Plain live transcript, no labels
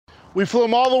We flew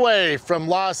him all the way from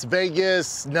Las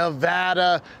Vegas,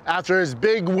 Nevada, after his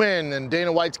big win in Dana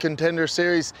White's Contender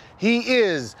Series. He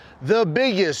is the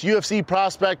biggest UFC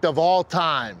prospect of all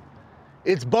time.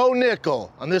 It's Bo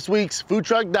Nickal on this week's Food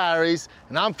Truck Diaries,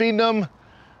 and I'm feeding him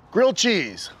grilled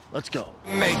cheese. Let's go.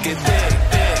 Make it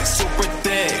thick, super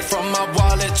thick, from my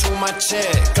wallet to my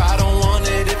check. I don't want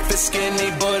it if it's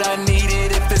skinny, but I need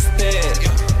it if it's thick.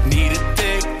 Need it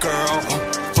thick, girl,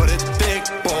 for the thick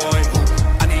boy.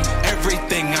 I need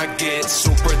everything I get,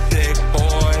 super thick,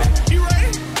 boy. You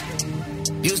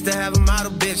ready? Used to have a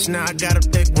model bitch, now I got a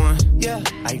big one. Yeah,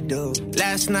 I do.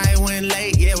 Last night went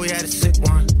late, yeah, we had a sick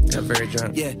one. Got very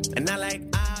drunk, yeah, and I like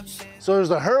options. So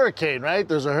there's a hurricane, right?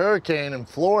 There's a hurricane in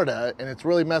Florida, and it's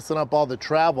really messing up all the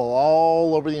travel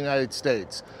all over the United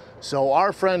States. So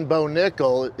our friend Bo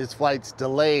Nickal, his flight's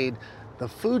delayed. The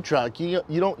food truck, you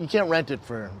can't rent it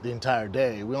for the entire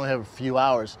day. We only have a few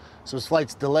hours, so his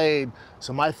flight's delayed.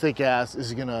 So my thick ass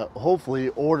is gonna hopefully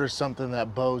order something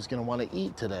that Bo's gonna want to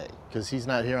eat today, because he's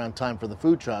not here on time for the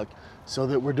food truck. So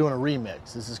that we're doing a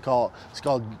remix. It's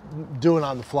called doing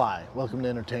on the fly. Welcome to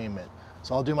entertainment.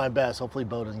 So I'll do my best. Hopefully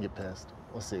Bo doesn't get pissed.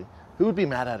 We'll see. Who would be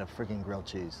mad at a freaking grilled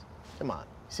cheese? Come on.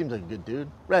 He seems like a good dude.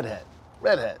 Redhead.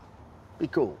 Be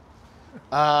cool.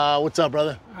 What's up,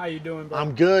 brother? How you doing, bro?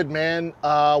 I'm good, man.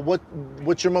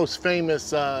 What's your most famous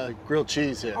grilled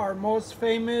cheese here? Our most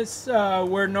famous,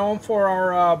 we're known for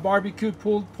our barbecue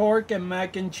pulled pork and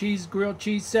mac and cheese grilled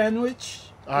cheese sandwich.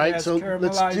 All right, so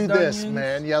let's do this,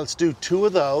 man. Yeah, let's do two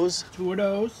of those. Two of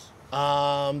those.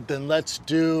 Then let's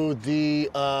do the,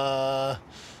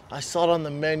 I saw it on the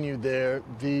menu there,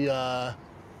 the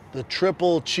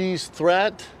triple cheese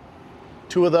threat.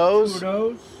 Two of those. Two of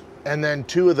those. And then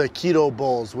two of the keto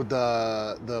bowls with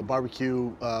the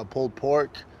barbecue pulled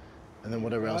pork, and then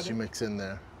whatever else you mix in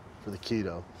there for the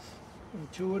keto.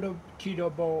 And two of the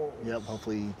keto bowls. Yep,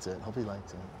 hopefully he eats it. Hopefully he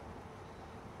likes it.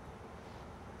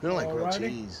 We don't like grilled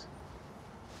cheese.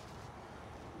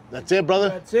 That's it, brother.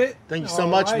 That's it. Thank you so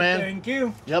much, man. Thank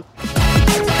you. Yep.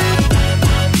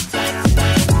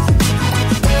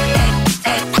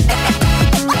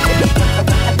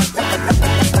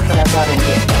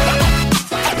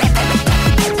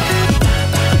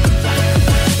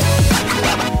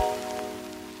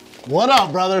 What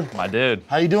up, brother? My dude.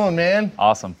 How you doing, man?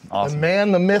 Awesome. The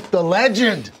man, the myth, the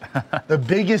legend. The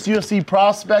biggest UFC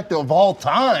prospect of all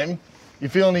time. You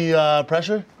feel any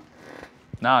pressure?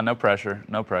 Nah, no pressure.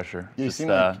 No pressure. You seem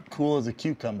like cool as a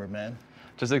cucumber, man.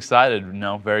 Just excited,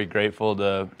 very grateful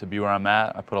to be where I'm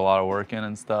at. I put a lot of work in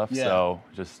and stuff, so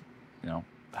just,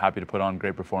 happy to put on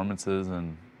great performances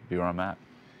and be where I'm at.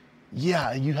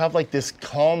 Yeah, you have like this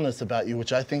calmness about you,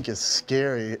 which I think is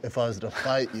scary if I was to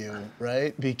fight you,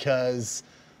 right? Because,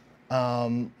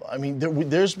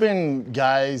 there's been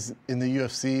guys in the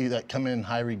UFC that come in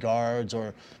high regards,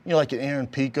 or, like an Aaron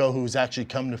Pico, who's actually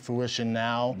come to fruition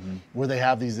now, where they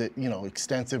have these,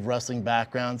 extensive wrestling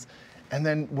backgrounds. And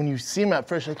then when you see him at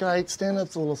first, you're like, all right,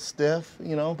 stand-up's a little stiff,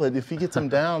 but if he gets him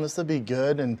down, this will be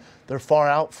good, and they're far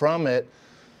out from it.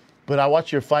 But I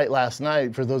watched your fight last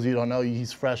night. For those of you who don't know,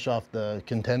 he's fresh off the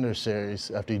Contender Series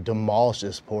after he demolished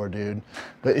this poor dude.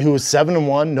 But he was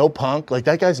 7-1, no punk. Like,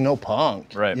 that guy's no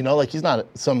punk. Right. He's not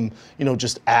some,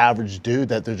 just average dude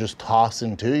that they're just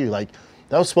tossing to you. Like,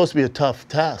 that was supposed to be a tough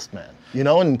test, man.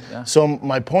 So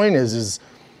my point is,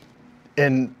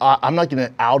 and I'm not going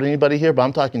to out anybody here, but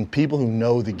I'm talking people who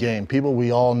know the game, people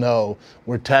we all know.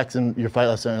 We're texting your fight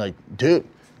last night, like, dude,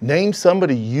 name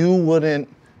somebody you wouldn't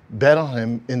bet on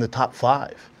him in the top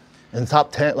 5, in the top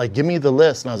 10. Like, give me the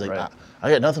list. And I was like, I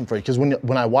got nothing for you. Because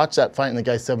when I watch that fight and the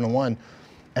guy's 7-1,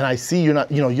 and I see you're not,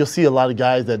 you'll see a lot of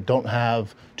guys that don't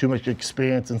have too much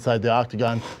experience inside the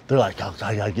octagon. They're like, oh,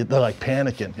 they're like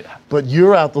panicking. Yeah. But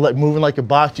you're out there like moving like a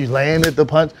box. You landed the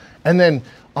punch, and then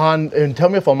and tell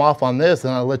me if I'm off on this,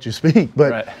 and I'll let you speak.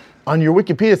 But on your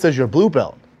Wikipedia, it says you're a blue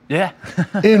belt. Yeah.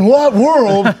 In what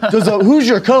world who's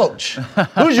your coach?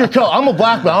 Who's your coach? I'm a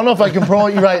black belt. I don't know if I can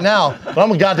promote you right now, but I'm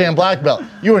a goddamn black belt.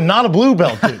 You are not a blue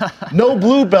belt, dude. No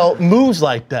blue belt moves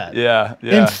like that. Yeah.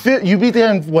 You beat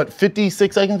there in,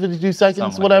 56 seconds, 52 seconds,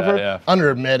 something whatever? Like that, Under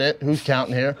a minute. Who's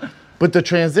counting here? But the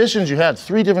transitions you had,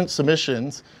 3 different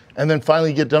submissions, and then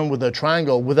finally get done with a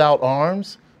triangle without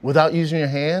arms, without using your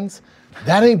hands.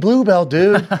 That ain't blue belt,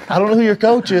 dude. I don't know who your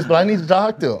coach is, but I need to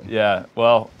talk to him. Yeah,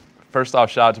 well, first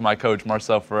off, shout out to my coach,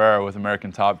 Marcel Ferreira, with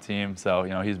American Top Team. So,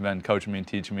 he's been coaching me and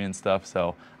teaching me and stuff.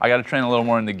 So I got to train a little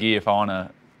more in the gi if I want to.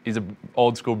 He's an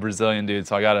old school Brazilian dude,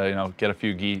 so I got to, get a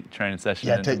few gi training sessions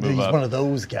in to move he's up. One of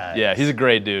those guys. Yeah, he's a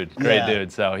great dude. Great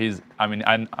dude. So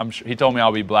I'm sure he told me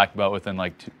I'll be black belt within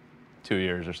like 2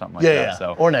 years or something like Yeah, that. yeah.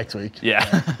 So Or next week.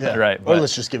 yeah, right. Or But,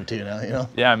 let's just give it to you now, you know?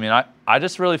 yeah, I mean, I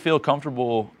just really feel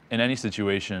comfortable in any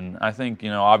situation. I think,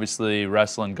 obviously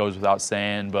wrestling goes without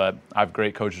saying, but I have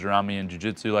great coaches around me in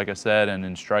jiu-jitsu, like I said, and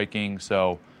in striking.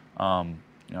 So,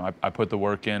 I put the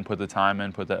work in, put the time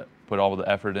in, put all the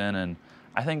effort in, and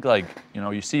I think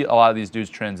you see a lot of these dudes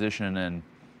transition, and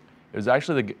it was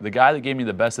actually the guy that gave me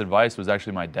the best advice was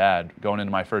actually my dad going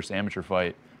into my first amateur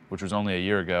fight, which was only a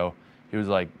year ago. He was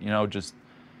like,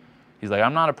 he's like,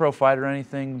 I'm not a pro fighter or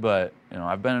anything, but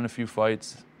I've been in a few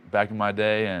fights back in my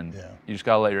day, and you just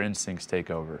gotta let your instincts take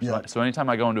over. So anytime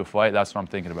I go into a fight, that's what I'm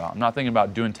thinking about. I'm not thinking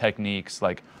about doing techniques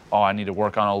like, oh, I need to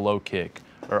work on a low kick,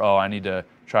 or oh, I need to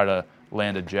try to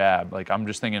land a jab. Like, I'm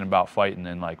just thinking about fighting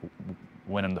and like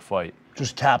winning the fight.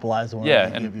 Just capitalize on Yeah,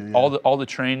 and all the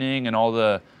training and all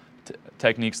the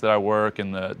techniques that I work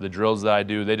and the drills that I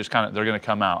do, they're going to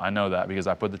come out. I know that because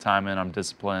I put the time in, I'm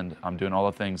disciplined, I'm doing all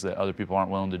the things that other people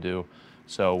aren't willing to do.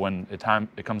 So when it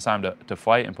comes time to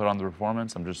fight and put on the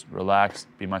performance, I'm just relaxed,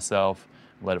 be myself,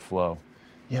 let it flow.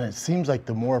 Yeah, and it seems like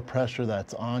the more pressure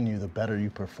that's on you, the better you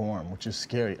perform, which is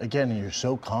scary. Again, you're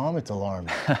so calm, it's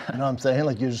alarming. You know what I'm saying?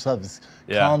 Like, you just have this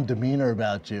calm demeanor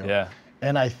about you. Yeah.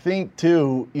 And I think,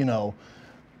 too,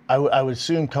 I would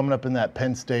assume coming up in that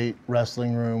Penn State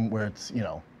wrestling room where it's,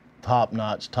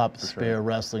 top-notch, top-spare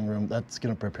wrestling room, that's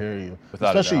going to prepare you.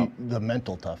 Without a especially doubt. the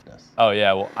mental toughness. Oh,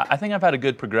 yeah. Well, I think I've had a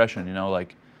good progression,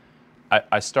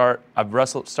 I've started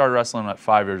wrestling at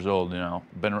 5 years old,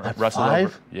 Been At wrestled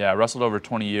 5? I wrestled over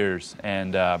 20 years.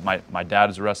 And my dad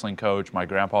is a wrestling coach. My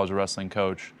grandpa was a wrestling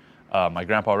coach. My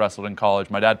grandpa wrestled in college.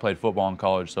 My dad played football in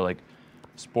college. So,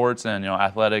 sports and,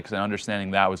 athletics and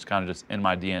understanding that was kind of just in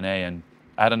my DNA. And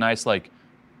I had a nice,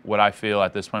 what I feel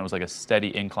at this point was like a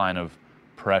steady incline of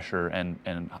pressure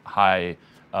and high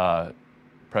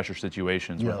pressure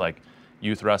situations with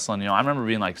youth wrestling. I remember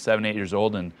being 7, 8 years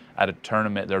old, and at a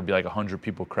tournament there would be 100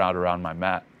 people crowd around my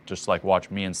mat just watch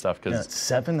me and stuff. Cause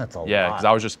 7, that's a lot. Yeah, because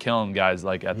I was just killing guys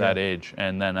at that age,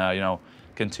 and then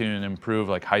continuing to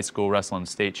improve high school wrestling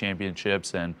state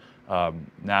championships and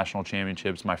national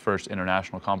championships. My first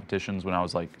international competitions when I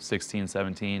was 16,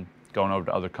 17. Going over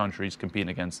to other countries, competing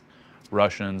against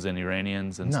Russians and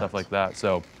Iranians and stuff like that.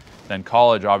 So then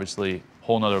college, obviously,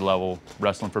 whole nother level,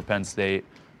 wrestling for Penn State,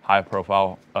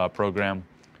 high-profile program.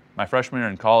 My freshman year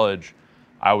in college,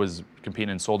 I was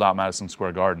competing in sold-out Madison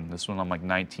Square Garden. This one I'm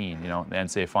 19, the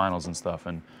NCAA finals and stuff.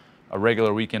 And a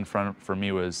regular weekend for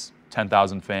me was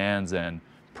 10,000 fans and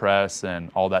press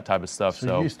and all that type of stuff. So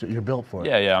you're used to it. You're built for it.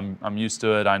 Yeah, I'm used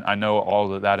to it. I know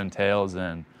all that entails,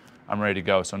 and I'm ready to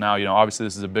go. So now, obviously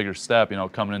this is a bigger step,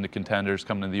 coming into contenders,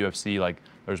 coming to the UFC,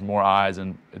 there's more eyes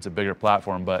and it's a bigger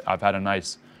platform, but I've had a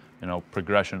nice,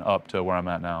 progression up to where I'm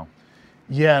at now.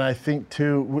 Yeah, and I think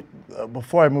too,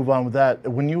 before I move on with that,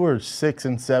 when you were 6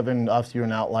 and 7, obviously you're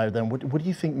an outlier then, what do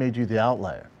you think made you the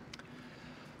outlier?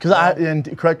 Because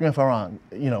and correct me if I'm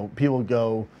wrong, people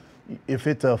go, if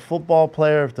it's a football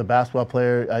player, if it's a basketball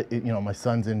player, my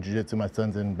son's in jiu-jitsu, my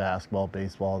son's in basketball,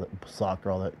 baseball,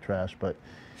 soccer, all that trash, but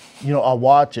I'll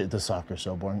watch it. The soccer's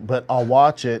so boring, but I'll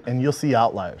watch it, and you'll see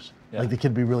outliers. Yeah. The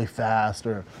kid be really fast,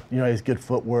 or he has good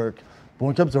footwork. But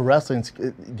when it comes to wrestling,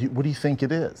 what do you think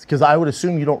it is? Because I would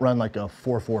assume you don't run a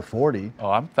 4.40.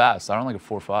 Oh, I'm fast. I run a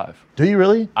 4.5. Do you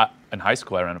really? In high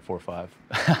school, I ran a 4.5.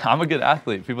 I'm a good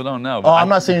athlete. People don't know. I'm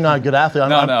not saying you're not a good athlete.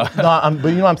 No. But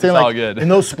you know what I'm saying? It's all good. In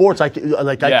those sports, I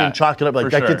can chalk it up.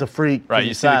 That kid's a freak. Right,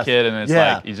 you see the kid, and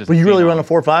it's he's just. But you really run a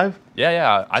 4.5?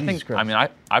 Yeah. I think.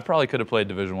 Christ. I probably could have played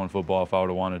Division I football if I would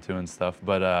have wanted to and stuff.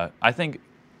 But I think,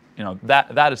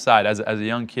 that aside, as a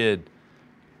young kid,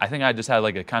 I think I just had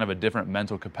a kind of a different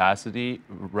mental capacity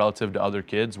relative to other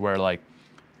kids, where like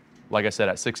I said,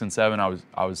 at 6 and 7,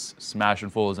 I was smashing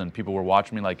fools, and people were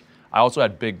watching me. I also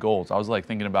had big goals. I was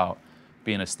thinking about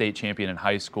being a state champion in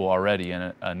high school already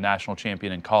and a national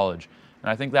champion in college. And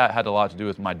I think that had a lot to do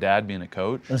with my dad being a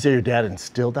coach. I say your dad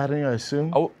instilled that in you, I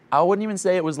assume? I wouldn't even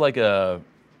say it was a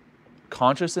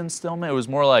conscious instillment. It was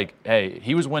more hey,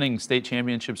 he was winning state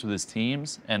championships with his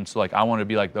teams, and so I wanted to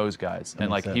be like those guys.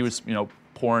 And he was,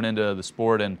 pouring into the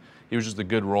sport, and he was just a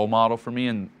good role model for me,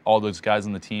 and all those guys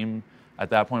on the team at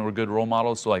that point were good role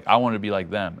models. So I wanted to be like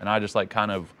them, and I just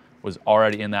kind of was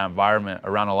already in that environment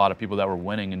around a lot of people that were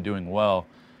winning and doing well.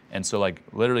 And so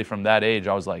literally from that age,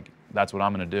 I was that's what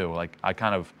I'm gonna do. I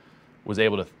kind of was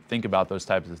able to think about those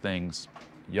types of things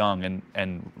young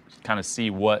and kind of see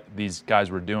what these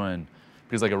guys were doing.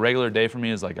 Because a regular day for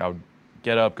me is I would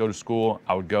get up, go to school,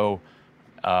 I would go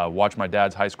watch my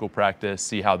dad's high school practice,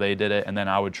 see how they did it, and then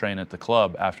I would train at the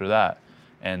club after that.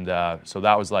 And so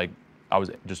that was I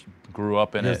was just grew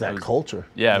up in it. There's that culture.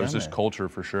 Yeah, it was just culture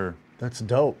for sure. That's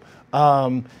dope.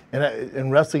 And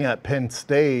wrestling at Penn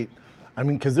State, I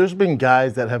mean, because there's been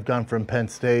guys that have gone from Penn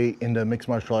State into mixed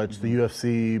martial arts, the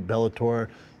UFC, Bellator.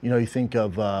 You know, you think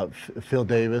of Phil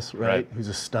Davis, right? Who's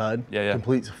a stud,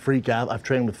 complete freak athlete. I've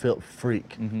trained with Phil,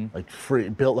 freak, like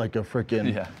built like a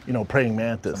freaking, praying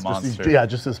mantis.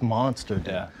 Just this monster, dude.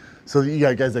 Yeah. So you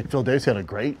got guys like Phil Davis, who had a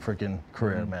great freaking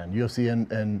career, man. UFC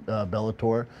and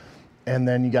Bellator. And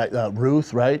then you got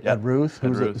Ruth, right? Yep. Ruth,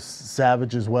 who's a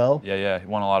savage as well. Yeah. He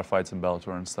won a lot of fights in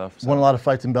Bellator and stuff. So. Won a lot of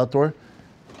fights in Bellator.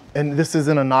 And this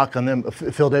isn't a knock on them.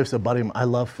 Phil Davis, a buddy of mine. I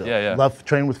love Phil. Yeah. Love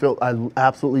training with Phil. I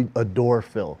absolutely adore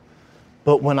Phil.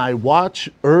 But when I watch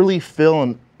early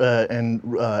Phil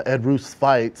and Ed Ruth's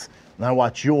fights, and I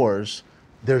watch yours,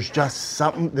 there's just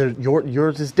something.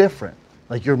 Yours is different.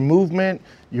 Like your movement,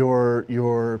 your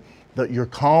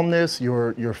calmness,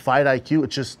 your fight IQ.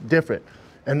 It's just different.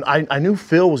 And I knew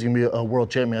Phil was going to be a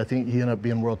world champion. I think he ended up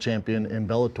being world champion in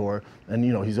Bellator. And,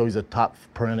 he's always a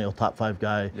perennial top 5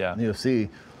 guy in the UFC.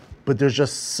 But there's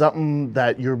just something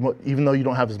that even though you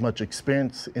don't have as much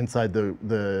experience inside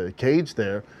the cage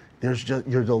there,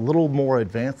 you're a little more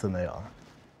advanced than they are.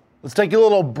 Let's take a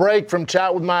little break from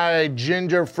chat with my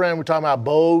ginger friend. We're talking about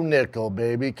Bo Nickal,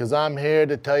 baby, because I'm here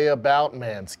to tell you about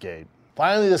Manscaped.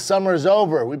 Finally, the summer is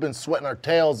over. We've been sweating our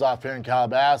tails off here in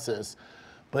Calabasas.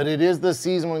 But it is the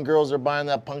season when girls are buying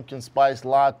that pumpkin spice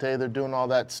latte. They're doing all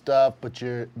that stuff. But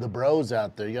you're the bros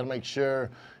out there. You got to make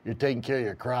sure you're taking care of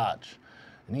your crotch.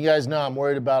 And you guys know I'm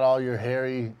worried about all your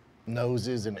hairy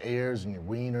noses and ears and your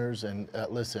wieners. And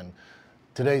listen,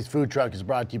 today's food truck is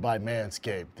brought to you by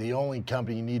Manscaped, the only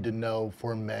company you need to know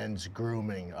for men's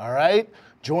grooming. All right?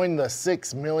 Join the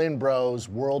 6 million bros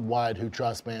worldwide who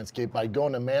trust Manscaped by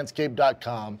going to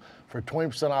manscaped.com for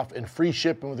 20% off and free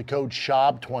shipping with the code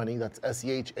SHAUB20. That's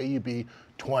SEHAUB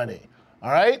 20.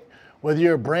 All right? Whether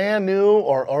you're brand new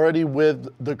or already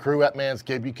with the crew at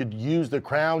Manscaped, you could use the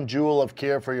crown jewel of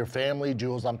care for your family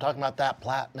jewels. I'm talking about that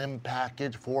Platinum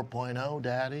Package 4.0,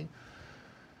 Daddy.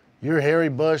 Your hairy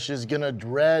bush is going to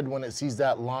dread when it sees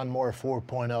that Lawnmower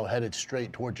 4.0 headed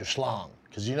straight towards your schlong.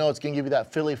 Because it's going to give you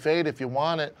that Philly fade if you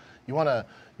want it. You want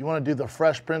to do the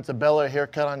Fresh Prince of Bel-Air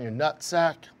haircut on your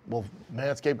nutsack? Well,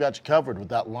 Manscaped got you covered with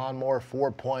that Lawnmower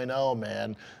 4.0,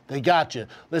 man. They got you.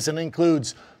 Listen, it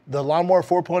includes the Lawnmower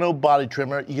 4.0 body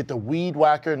trimmer. You get the Weed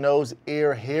Whacker nose,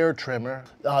 ear, hair trimmer.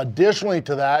 Additionally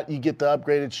to that, you get the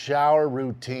upgraded shower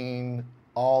routine.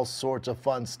 All sorts of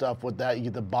fun stuff with that. You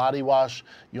get the body wash.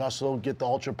 You also get the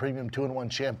Ultra Premium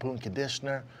 2-in-1 shampoo and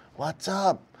conditioner. What's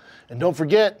up? And don't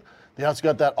forget, they also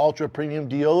got that Ultra Premium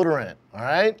deodorant, all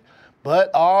right?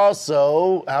 But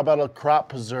also, how about a crop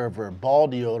preserver, ball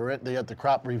deodorant? They got the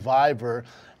crop reviver.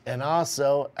 And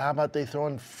also, how about they throw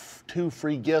in 2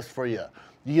 free gifts for you?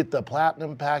 You get the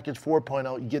Platinum Package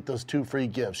 4.0, you get those 2 free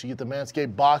gifts. You get the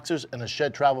Manscaped boxers and a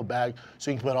Shed travel bag,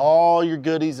 so you can put all your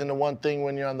goodies into one thing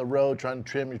when you're on the road trying to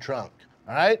trim your trunk,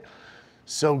 all right?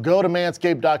 So go to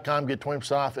manscaped.com, get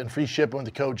 20% off and free shipping with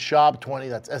the code SHAUB20,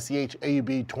 that's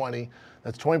SEHAUB 20.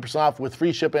 That's 20% off with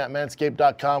free shipping at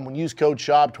manscaped.com when you use code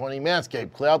SHAUB20.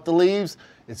 Manscaped, clear out the leaves.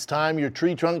 It's time, your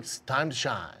tree trunk's time to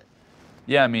shine.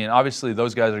 Yeah, I mean, obviously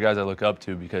those guys are guys I look up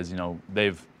to because,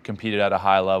 they've competed at a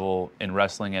high level in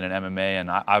wrestling and in MMA,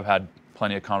 and I've had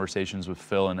plenty of conversations with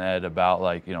Phil and Ed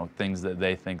about things that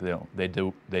they think they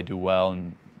do well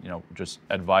and just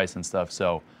advice and stuff.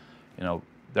 So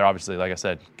they're obviously, like I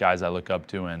said, guys I look up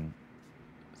to and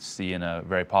see in a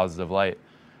very positive light.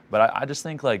 But I just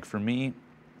think for me,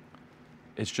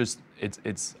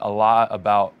 it's a lot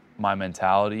about my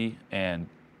mentality and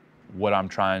what I'm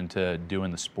trying to do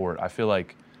in the sport. I feel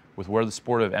like with where the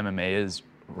sport of MMA is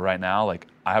right now,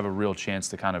 I have a real chance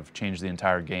to kind of change the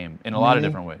entire game in a lot of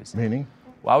different ways. Meaning?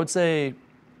 Well, I would say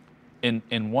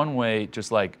in one way,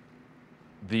 just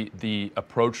the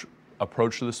approach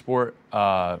to the sport.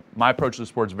 My approach to the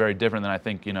sport is very different than I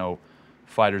think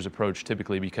fighters approach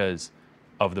typically because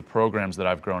of the programs that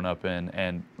I've grown up in.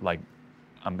 And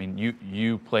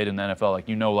you played in the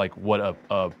NFL, what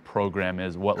a program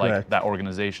is, what that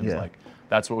organization's like.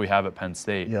 That's what we have at Penn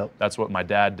State. Yep. That's what my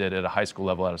dad did at a high school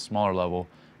level, at a smaller level.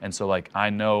 And so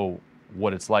I know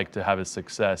what it's like to have a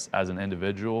success as an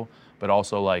individual, but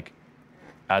also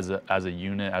as a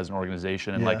unit, as an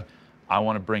organization. And I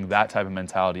want to bring that type of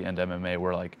mentality into MMA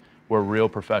where we're real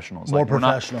professionals. More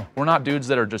professional. We're not dudes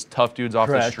that are just tough dudes off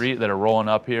the street that are rolling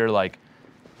up here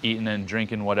eating and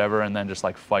drinking whatever and then just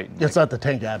fighting. It's not the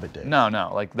Tank Abbott days.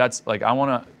 No. That's I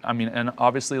want to, and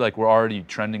obviously we're already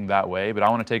trending that way, but I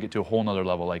want to take it to a whole nother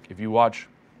level. If you watch,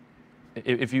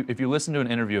 if you listen to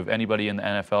an interview of anybody in the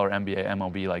NFL or NBA,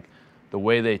 MLB, the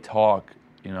way they talk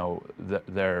you know,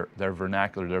 their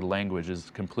vernacular, their language is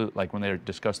complete. Like when they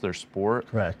discuss their sport,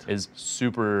 Correct. is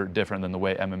super different than the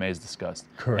way MMA is discussed.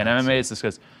 Correct. And MMA is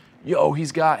discussed. Yo,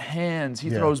 he's got hands. He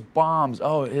throws bombs.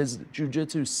 Oh, his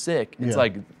jiu-jitsu's sick. It's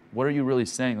like, what are you really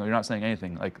saying? You're not saying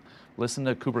anything. Like, listen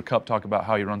to Cooper Kupp talk about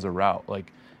how he runs a route.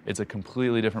 Like, it's a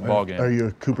completely different ballgame. Are you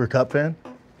a Cooper Kupp fan?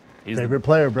 He's Favorite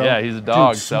player, bro. Yeah, he's a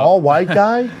dog. Dude, small white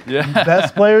guy,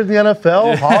 best player in the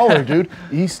NFL. Holler, dude.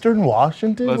 Eastern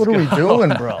Washington. Let's what are we go.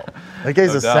 doing, bro? That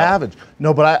guy's a doubt. savage.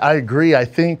 No, but I agree. I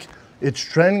think it's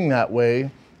trending that way,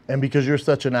 and because you're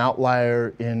such an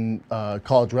outlier in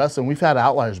college wrestling, we've had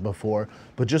outliers before.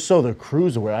 But just so the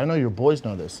crew's aware, I know your boys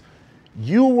know this.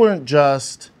 You weren't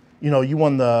just, you know, you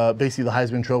won basically the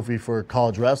Heisman Trophy for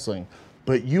college wrestling,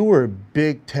 but you were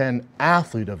Big Ten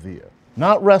Athlete of the Year,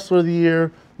 not Wrestler of the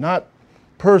Year. Not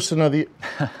person of the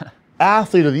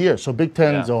athlete of the year. So Big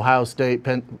Ten's Ohio State,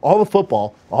 Penn, all the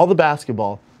football, all the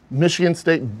basketball, Michigan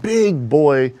State, big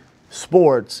boy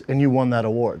sports, and you won that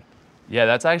award. Yeah,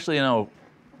 that's actually, you know,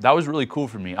 that was really cool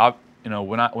for me. You know,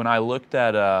 when I looked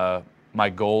at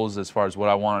my goals as far as what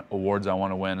I want, awards I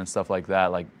want to win and stuff like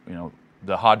that, like, you know,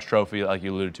 the Hodge Trophy, like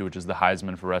you alluded to, which is the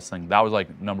Heisman for wrestling, that was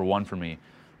like #1 for me.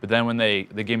 But then when they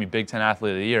gave me Big Ten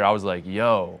Athlete of the Year, I was like,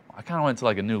 yo, I kind of went to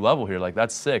like a new level here. Like,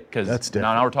 that's sick, because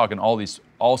now we're talking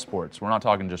all sports. We're not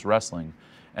talking just wrestling.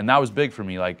 And that was big for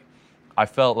me. Like, I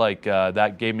felt like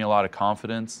that gave me a lot of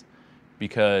confidence,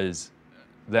 because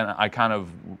then I kind of,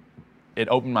 it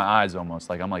opened my eyes almost.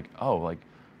 Like, I'm like, oh, like,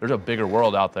 there's a bigger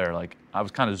world out there. Like, I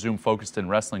was kind of Zoom focused in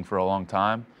wrestling for a long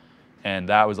time. And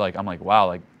that was like, I'm like, wow,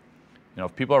 like, you know,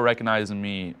 if people are recognizing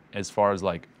me as far as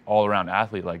like all around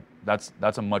athlete, like, that's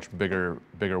a much bigger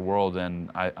world, and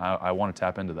I want to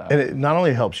tap into that. And it not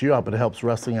only helps you out, but it helps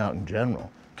wrestling out in general.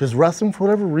 Because wrestling, for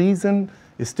whatever reason,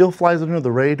 it still flies under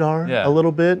the radar a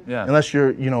little bit. Yeah. Unless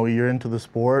you're into the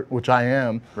sport, which I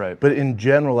am. Right. But in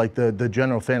general, like the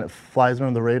general fan, it flies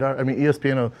under the radar. I mean,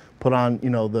 ESPN will put on, you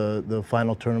know, the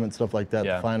final tournament, stuff like that,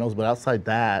 the finals. But outside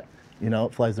that, you know,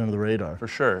 it flies under the radar. For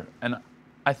sure. And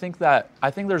I think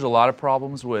there's a lot of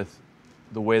problems with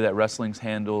the way that wrestling's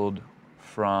handled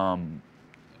from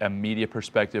a media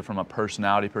perspective, from a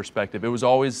personality perspective. It was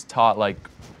always taught like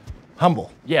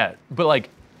humble. Yeah, but like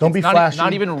don't be flashy.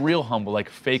 Not even real humble, like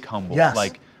fake humble. Yes.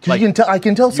 Like you can tell. I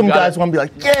can tell some guys want to be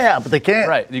like, yeah, but they can't.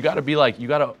 Right. You got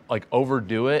to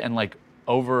overdo it and like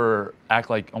act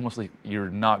like almost like you're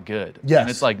not good. Yes. And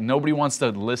it's like nobody wants to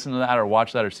listen to that or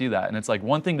watch that or see that. And it's like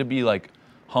one thing to be like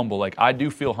humble. Like, I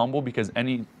do feel humble because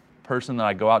any person that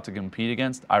I go out to compete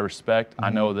against, I respect. I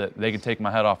know that they can take my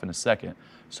head off in a second.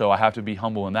 So I have to be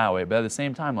humble in that way. But at the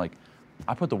same time, like,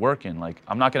 I put the work in. Like,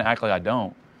 I'm not going to act like I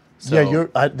don't. So,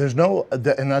 yeah, there's no,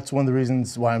 and that's one of the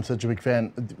reasons why I'm such a big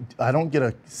fan. I don't get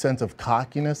a sense of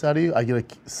cockiness out of you. I get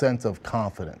a sense of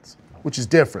confidence, which is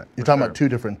different. You're talking about two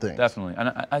different things. Definitely.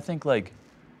 And I think, like,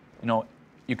 you know,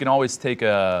 you can always take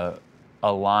a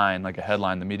line, like a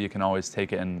headline, the media can always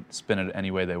take it and spin it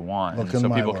any way they want. And so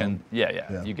people can,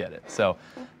 yeah, you get it. So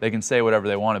they can say whatever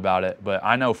they want about it. But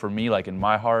I know for me, like in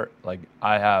my heart, like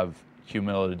I have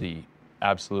humility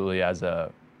absolutely as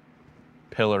a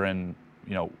pillar in,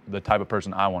 you know, the type of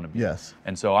person I want to be. Yes.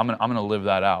 And so I'm gonna live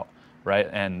that out, right?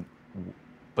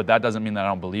 But that doesn't mean that I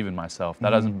don't believe in myself. That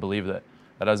doesn't mean that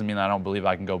I don't believe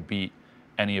I can go beat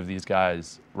any of these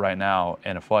guys right now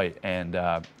in a fight. And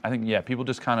I think, people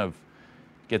just kind of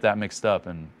get that mixed up.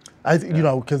 And you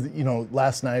know, because, you know,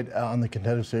 last night on the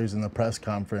Contender Series in the press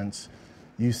conference,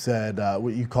 you said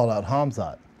you called out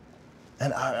Hamzat.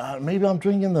 And maybe I'm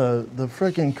drinking the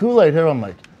freaking Kool-Aid here. I'm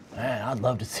like, man, I'd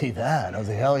love to see that. I was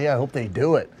like, hell yeah, I hope they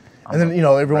do it. And then, you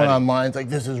know, everyone online's like,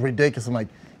 this is ridiculous. I'm like,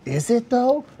 is it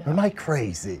though? Or am I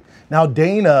crazy? Now,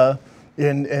 Dana,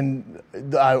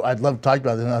 I'd love to talk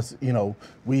about this. You know,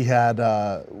 we had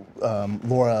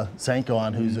Laura Sanko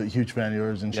on, who's a huge fan of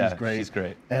yours, and she's great. She's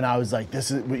great. And I was like, this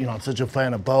is, you know, I'm such a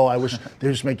fan of Bo. I wish they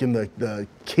were just making the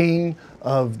king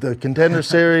of the Contender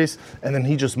Series, and then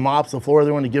he just mops the floor.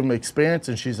 They want to give him experience,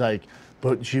 and she's like,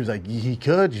 but she was like, he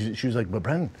could. She was like, but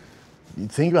Brendan, you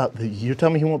think about, you're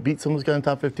telling me he won't beat someone's guy in the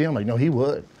top 15? I'm like, no, he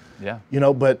would. Yeah. You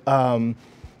know, but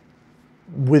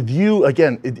with you,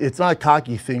 again, it's not a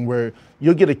cocky thing where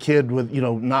you'll get a kid with, you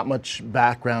know, not much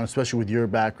background, especially with your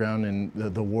background and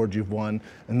the awards you've won,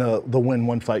 and the win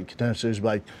one fight Contender Series,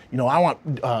 like, you know, I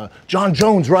want John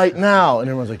Jones right now, and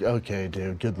everyone's like, okay,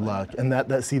 dude, good luck. And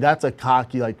that's a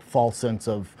cocky, like, false sense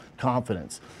of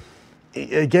confidence.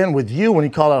 Again, with you, when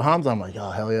you call out Hamza, I'm like,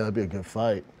 oh, hell yeah, that'd be a good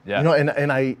fight. Yeah. You know,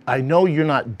 and I know you're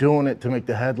not doing it to make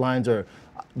the headlines, or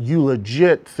you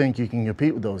legit think you can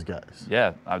compete with those guys.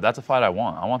 Yeah, that's a fight I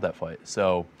want. I want that fight.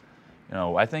 So, you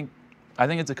know, I think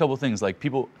it's a couple things. Like,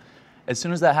 people, as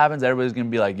soon as that happens, everybody's gonna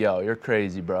be like, "Yo, you're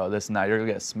crazy, bro. This and that. You're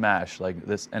gonna get smashed like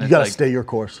this." And You it's gotta like, stay your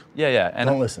course. yeah. And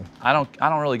Don't listen. I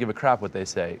don't really give a crap what they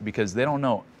say because they don't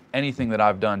know anything that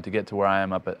I've done to get to where I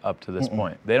am up to this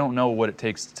point. They don't know what it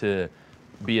takes to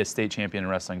be a state champion in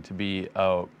wrestling, to be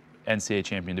a NCAA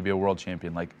champion, to be a world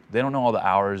champion. Like, they don't know all the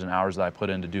hours and hours that I put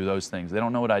in to do those things. They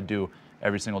don't know what I do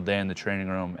every single day in the training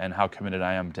room and how committed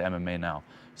I am to MMA now.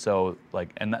 So, like,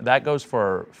 and that goes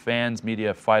for fans,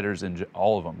 media, fighters, and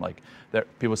all of them. Like,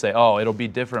 people say, oh, it'll be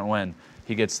different when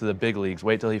he gets to the big leagues.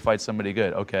 Wait till he fights somebody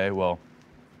good. Okay, well,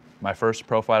 my first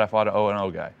pro fight, I fought an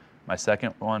 0-0 guy. My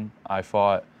second one, I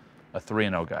fought a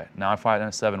 3-0 guy. Now I fight a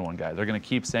 7-1 guy. They're going to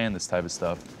keep saying this type of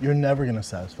stuff. You're never going to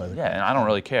satisfy the Yeah, and I don't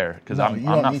really care because No, I'm you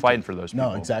don't not need fighting to. for those people.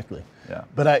 No, exactly. Yeah.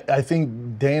 But I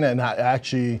think Dana and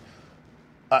I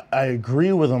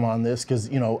agree with him on this because,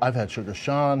 I've had Sugar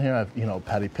Sean here,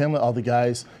 Patty Pimlet, all the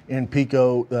guys. Aaron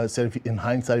Pico said in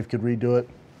hindsight, if he could redo it.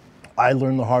 I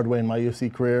learned the hard way in my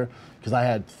UFC career because I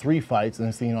had 3 fights, and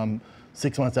this thing, I'm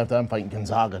 6 months after I'm fighting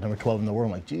Gonzaga, number 12 in the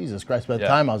world. I'm like, Jesus Christ. By the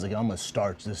time I was like, I'm gonna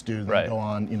starch this dude and then go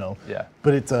on, Yeah.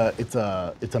 But it's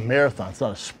a marathon. It's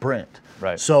not a sprint.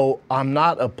 Right. So I'm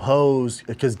not opposed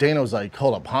because Dana was like,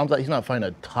 hold up, Hamza, he's not fighting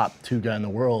a top 2 guy in the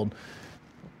world.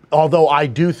 Although I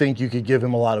do think you could give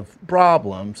him a lot of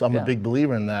problems. I'm a big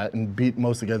believer in that and beat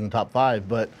most of the guys in the top 5.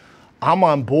 But I'm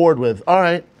on board with, all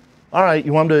right,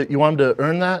 you want him to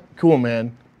earn that? Cool,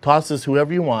 man. Toss this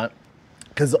whoever you want.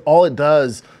 Because all it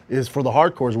does is, for the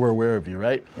hardcores, we're aware of you,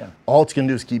 right? Yeah. All it's going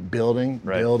to do is keep building.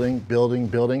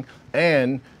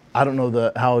 And I don't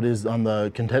know how it is on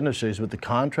the Contender Series with the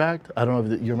contract. I don't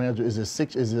know if your manager, is it a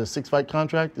 6-fight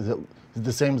contract? Is it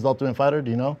the same as the Ultimate Fighter?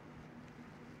 Do you know?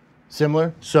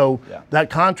 Similar? So that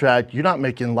contract, you're not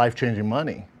making life-changing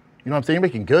money. You know what I'm saying? You're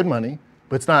making good money,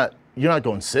 but you're not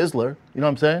going Sizzler. You know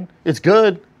what I'm saying? It's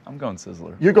good. I'm going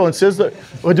Sizzler. You're going Sizzler?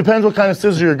 Well, it depends what kind of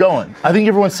Sizzler you're going. I think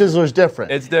everyone's Sizzler is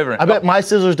different. It's different. I bet my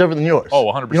Sizzler is different than yours. Oh,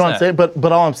 100%. You know what I'm saying?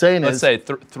 But all I'm saying Let's is... say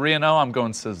 3-0, I'm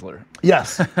going Sizzler.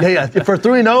 Yes. Yeah. For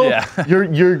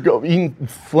 3-0, you're eating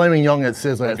Flaming Young at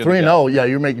Sizzler. At 3-0,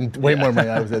 you're making way more money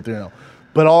than I was at 3-0.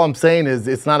 But all I'm saying is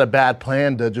it's not a bad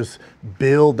plan to just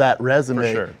build that resume.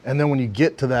 For sure. And then when you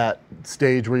get to that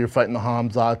stage where you're fighting the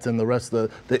Hamzats and the rest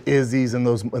of the Izzies and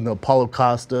the Paulo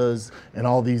Costas and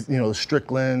all these, the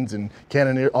Stricklands and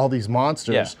Cannoneer, all these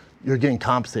monsters, you're getting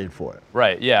compensated for it.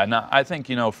 Right, yeah. Now, I think,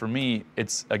 for me,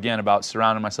 it's, again, about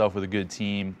surrounding myself with a good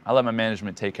team. I let my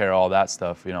management take care of all that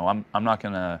stuff. I'm not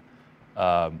going to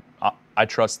I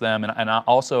trust them, and I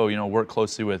also, work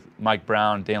closely with Mike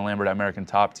Brown, Dan Lambert at American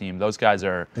Top Team. Those guys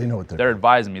they know what they're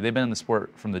advising me. They've been in the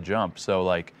sport from the jump, so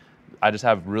like, I just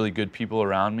have really good people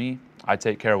around me. I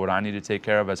take care of what I need to take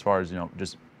care of as far as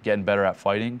just getting better at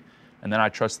fighting, and then I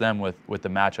trust them with the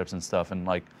matchups and stuff. And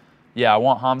like, I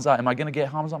want Hamza. Am I gonna get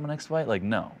Hamza on my next fight? Like,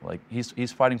 no. Like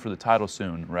he's fighting for the title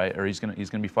soon, right? Or he's gonna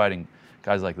be fighting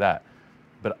guys like that.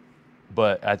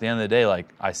 But at the end of the day, like,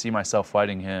 I see myself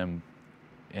fighting him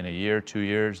in a year, 2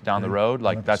 years down the road.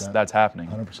 Like 100%. That's happening.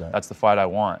 100%. That's the fight I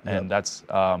want, and that's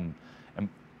and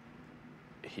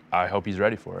I hope he's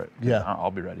ready for it. Yeah,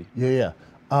 I'll be ready. Yeah.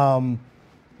 I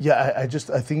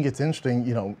think it's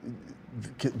interesting,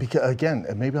 because again,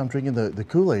 maybe I'm drinking the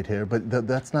Kool-Aid here, but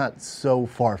that's not so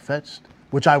far-fetched.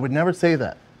 Which I would never say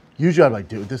that. Usually I'd be like,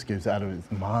 dude, this kid's out of his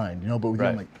mind, But with you,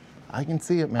 I'm like, I can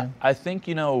see it, man. I think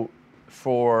I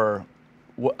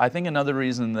think another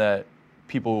reason that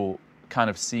people kind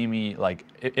of see me, like,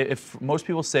 if most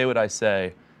people say what I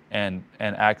say and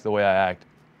act the way I act,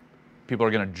 people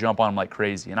are gonna jump on them like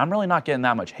crazy, and I'm really not getting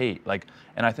that much hate. Like,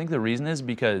 and I think the reason is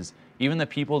because even the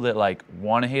people that like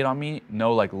want to hate on me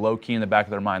know, like, low key in the back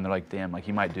of their mind, they're like, damn, like,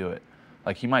 he might do it,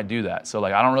 like, he might do that. So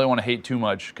like, I don't really want to hate too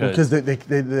much because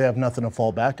they have nothing to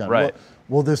fall back on. Right.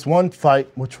 Well, this one fight,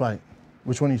 which fight?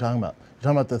 Which one are you talking about? You're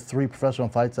talking about the 3 professional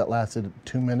fights that lasted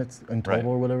 2 minutes in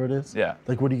total, or whatever it is. Yeah.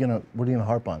 Like, what are you gonna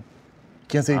harp on?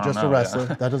 Can't say you're just a wrestler.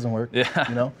 Yeah. That doesn't work.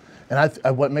 Yeah.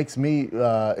 And what makes me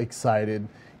excited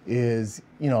is,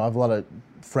 I have a lot of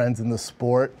friends in the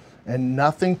sport, and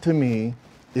nothing to me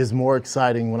is more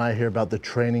exciting when I hear about the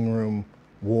training room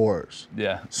wars.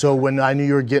 Yeah. So when I knew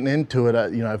you were getting into it,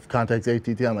 I've contacted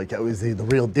ATT. I'm like, is he the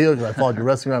real deal? Because I followed your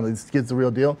wrestling around. Like, this kid's the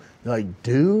real deal. They're like,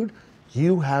 dude,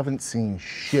 you haven't seen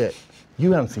shit.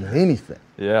 You haven't seen anything.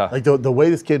 Yeah. Like the way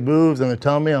this kid moves, and they're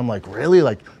telling me, I'm like, really?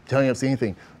 Like, telling you I've seen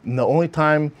anything. And the only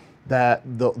time that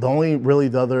the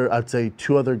other, I'd say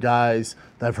 2 other guys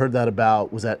that I've heard that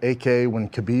about was at AK when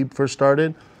Khabib first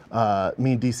started.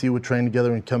 Me and DC would train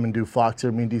together and come and do Fox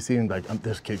here, me and DC, and like,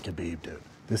 this kid Khabib, dude.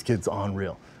 This kid's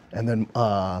unreal. And then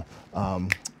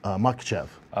Makhachev.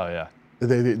 Oh, yeah.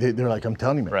 They're like, I'm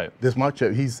telling you, man, Right. this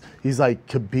Makhachev, he's like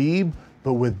Khabib,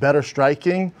 but with better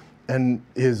striking, and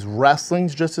his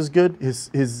wrestling's just as good.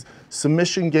 His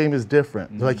submission game is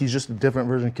different. Like he's just a different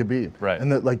version of Khabib. Right.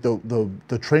 And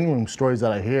the training room stories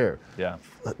that I hear, Yeah.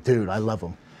 dude, I love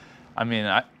them. I mean,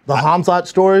 The Hamzat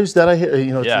stories that I hear,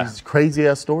 Yeah. it's these crazy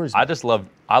ass stories.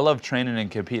 I love training and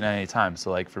competing at any time.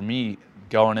 So like for me,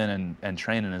 going in and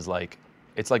training is like,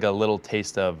 it's like a little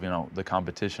taste of, the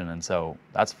competition. And so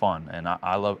that's fun. And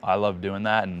I love doing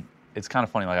that. And it's kind of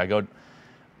funny. Like I go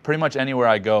pretty much anywhere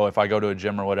I go, if I go to a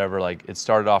gym or whatever, like it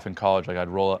started off in college, like I'd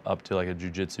roll up to like a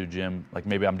jiu-jitsu gym. Like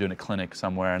maybe I'm doing a clinic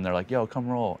somewhere and they're like, yo, come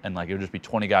roll. And like, it would just be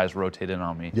 20 guys rotating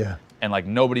on me. Yeah. And like,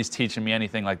 nobody's teaching me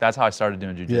anything. Like that's how I started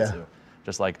doing jiu-jitsu. Yeah.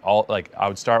 Just like I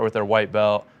would start with their white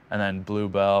belt and then blue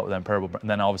belt, then purple belt, and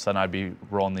then all of a sudden I'd be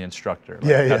rolling the instructor.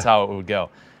 Like, that's how it would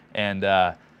go. And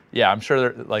I'm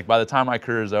sure like by the time my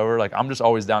career is over, like I'm just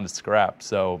always down to scrap.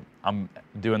 So I'm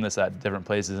doing this at different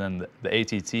places, and the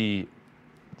ATT,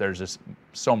 there's just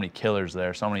so many killers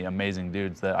there, so many amazing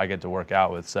dudes that I get to work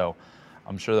out with. So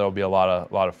I'm sure there'll be a lot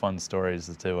of fun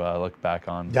stories to look back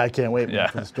on. Yeah, I can't wait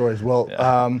for the stories.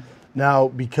 Well, now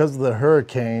because of the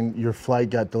hurricane, your flight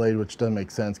got delayed, which doesn't make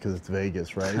sense because it's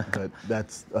Vegas, right? But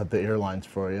that's the airlines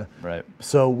for you. Right.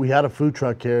 So we had a food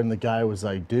truck here, and the guy was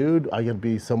like, dude, I got to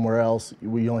be somewhere else.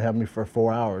 You only have me for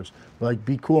 4 hours. We're like,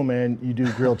 be cool, man. You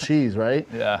do grilled cheese, right?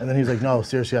 Yeah. And then he's like, no,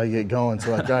 seriously, I get going.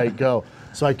 So like, all right, go.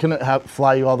 So I couldn't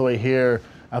fly you all the way here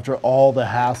after all the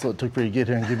hassle it took for you to get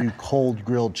here and give you cold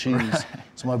grilled cheese. Right.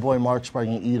 So my boy Mark's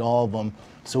probably gonna eat all of them.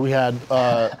 So we had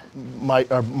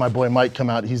my boy Mike come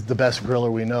out. He's the best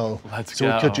griller we know. Let's so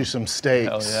go. we cooked you some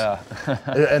steaks. Hell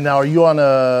yeah. And now, are you on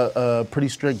a pretty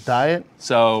strict diet?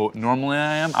 So normally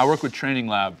I am. I work with Training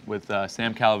Lab with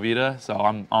Sam Calavita, so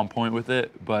I'm on point with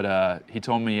it. But he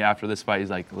told me after this fight, he's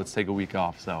like, let's take a week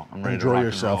off. So I'm ready to rock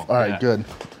yourself. and roll. All right, good.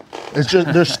 It's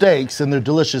just they're steaks, and they're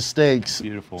delicious steaks.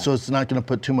 Beautiful. So it's not going to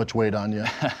put too much weight on you.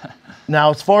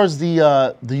 Now, as far as the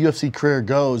UFC career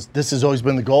goes, this has always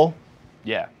been the goal?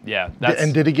 Yeah.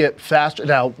 And did it get faster?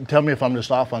 Now, tell me if I'm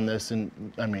just off on this. And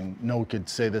I mean, no one could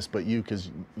say this but you, because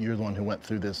you're the one who went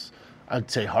through this, I'd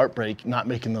say, heartbreak, not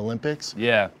making the Olympics.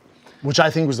 Yeah. Which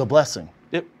I think was a blessing.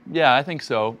 Yeah, I think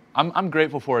so. I'm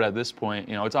grateful for it at this point.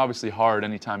 It's obviously hard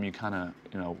anytime you kind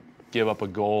of, give up a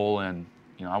goal. And,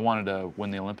 I wanted to win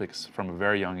the Olympics from a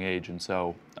very young age. And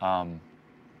so,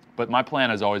 but my plan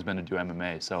has always been to do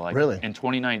MMA. So like really? In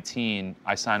 2019,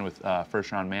 I signed with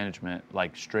First Round Management,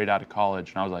 like straight out of college.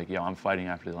 And I was like, yo, I'm fighting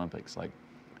after the Olympics.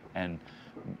 And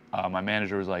my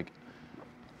manager was like,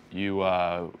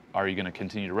 are you going to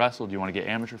continue to wrestle? Do you want to get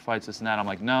amateur fights, this and that? I'm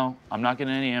like, no, I'm not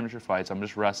getting any amateur fights. I'm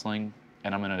just wrestling,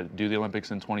 and I'm going to do the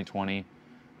Olympics in 2020.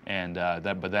 And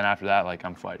but then after that, like,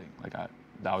 I'm fighting. Like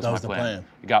that was my plan.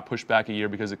 It got pushed back a year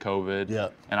because of COVID. Yeah.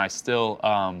 And I still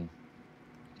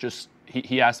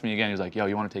he asked me again. He was like, yo,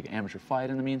 you want to take an amateur fight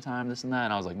in the meantime, this and that?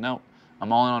 And I was like, no,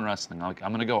 I'm all in on wrestling. I'm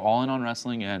going to go all in on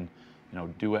wrestling and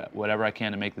do whatever I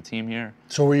can to make the team here.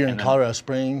 So were you in Colorado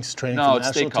Springs training for the national team? No,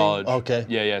 it's state college. Okay.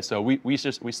 Yeah. So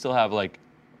we still have like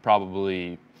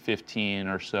probably 15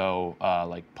 or so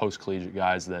like post-collegiate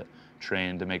guys that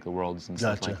train to make the worlds and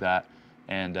stuff like that.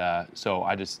 And so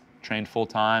I just trained full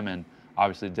time, and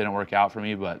obviously it didn't work out for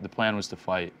me, but the plan was to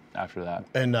fight after that.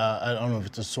 And I don't know if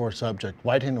it's a sore subject.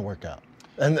 Why didn't it work out?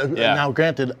 And now,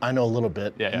 granted, I know a little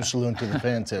bit. I'm just alluding to the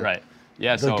fans here. Right.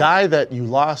 Yeah, the guy that you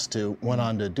lost to went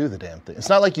on to do the damn thing. It's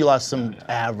not like you lost some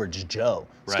average Joe.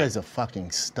 This guy's a fucking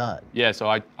stud. Yeah, so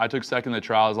I took second in the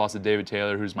trials, lost to David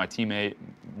Taylor, who's my teammate,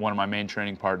 one of my main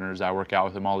training partners. I work out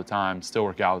with him all the time, still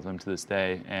work out with him to this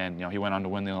day. And he went on to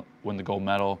win the gold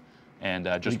medal, and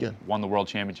just won the world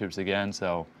championships again.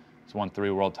 So he's won 3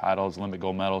 world titles, Olympic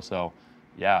gold medal. So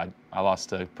yeah, I lost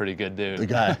to a pretty good dude. The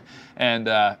guy. And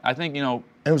I think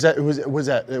And was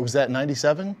that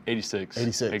 97? 86.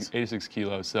 86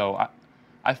 kilos. So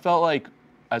I felt like,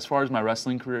 as far as my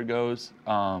wrestling career goes,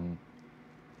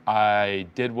 I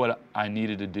did what I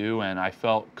needed to do, and I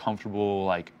felt comfortable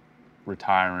like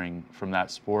retiring from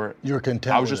that sport. You were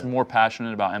content. I was just more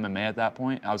passionate about MMA at that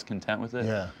point. I was content with it.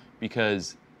 Yeah.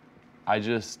 Because I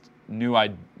just knew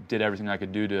I did everything I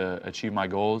could do to achieve my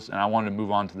goals, and I wanted to move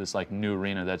on to this like new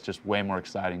arena that's just way more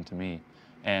exciting to me.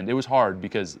 And it was hard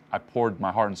because I poured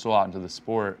my heart and soul out into the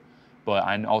sport, but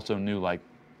I also knew like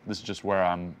this is just what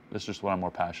I'm more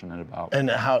passionate about. And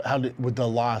how did, with the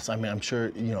loss, I mean, I'm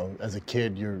sure, as a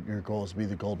kid your goal is to be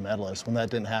the gold medalist. When that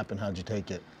didn't happen, how'd you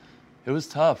take it? It was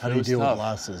tough. How do you deal with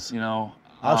losses?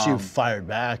 Obviously you fired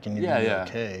back and you did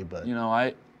okay, but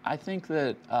I think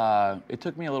that it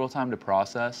took me a little time to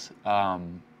process,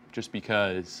 just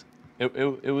because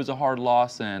it was a hard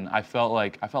loss, and I felt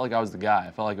like I was the guy.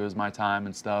 I felt like it was my time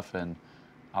and stuff, and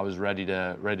I was ready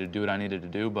to do what I needed to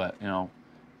do. But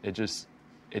it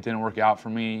didn't work out for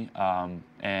me,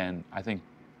 and I think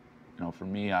for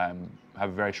me, I have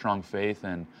a very strong faith,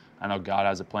 and I know God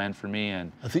has a plan for me.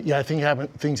 And I think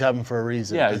things happen for a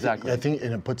reason. Yeah, exactly. I think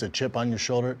and it puts a chip on your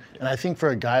shoulder. And I think for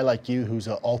a guy like you who's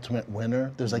an ultimate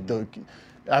winner, there's like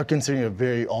I would consider you a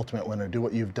very ultimate winner. Do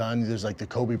what you've done. There's like the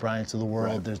Kobe Bryants of the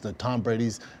world. Right. There's the Tom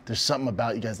Brady's. There's something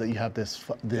about you guys that you have this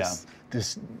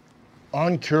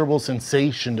uncurable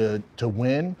sensation to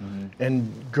win,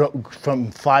 and from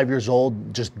 5 years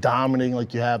old just dominating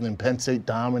like you have, and Penn State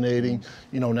dominating,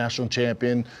 national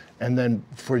champion, and then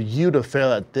for you to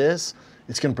fail at this,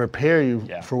 it's going to prepare you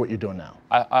for what you're doing now.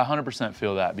 I 100%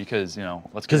 feel that because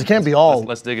it can't be all.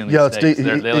 Let's dig into these stakes.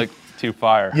 They look too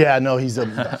fire. Yeah, no, he's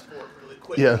a.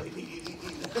 Yeah.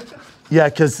 Yeah,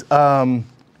 because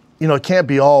it can't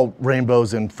be all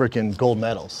rainbows and freaking gold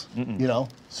medals.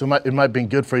 So it might have been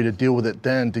good for you to deal with it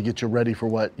then to get you ready for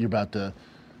what you're about to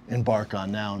embark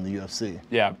on now in the UFC.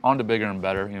 Yeah, on to bigger and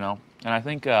better, And I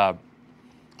think I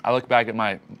look back at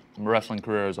my wrestling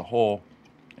career as a whole,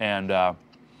 and I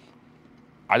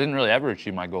didn't really ever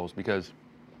achieve my goals because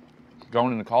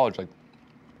going into college,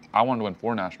 I wanted to win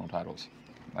 4 national titles.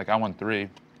 I won 3,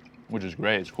 which is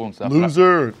great. It's cool and stuff.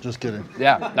 Loser. Just kidding.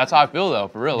 Yeah, that's how I feel, though,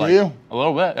 for real. Do you? A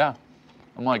little bit, yeah.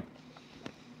 I'm like,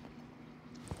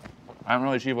 I haven't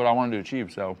really achieved what I wanted to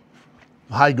achieve, so.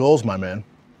 High goals, my man.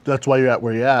 That's why you're at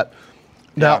where you're at.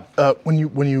 Now, when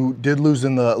you did lose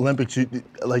in the Olympics,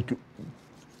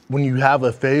 when you have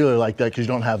a failure like that, because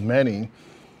you don't have many,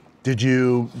 did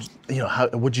you,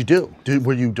 what'd you do?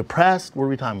 Were you depressed? What are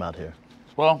we talking about here?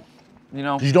 Well,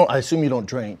 I assume you don't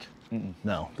drink.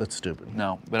 No, that's stupid.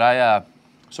 No, but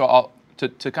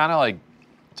to kind of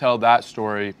tell that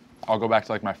story, I'll go back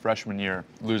to my freshman year,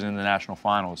 losing in the national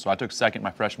finals. So I took second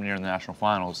my freshman year in the national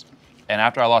finals, and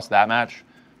after I lost that match,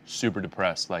 super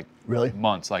depressed. Really?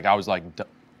 Months. I was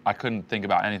I couldn't think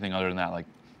about anything other than that.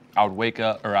 I would wake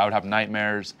up, or I would have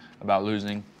nightmares about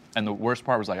losing, and the worst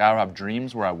part was I would have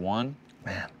dreams where I won,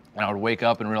 man, and I would wake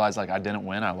up and realize I didn't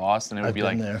win, I lost, and it would be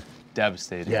there.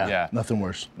 Devastating. Yeah, nothing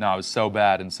worse. No, it was so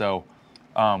bad, and so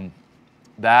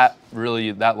that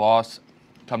loss,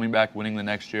 coming back, winning the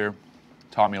next year,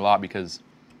 taught me a lot because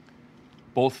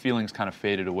both feelings kind of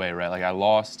faded away, right? I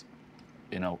lost,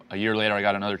 a year later I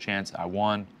got another chance, I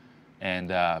won, and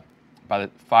by the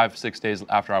 5-6 days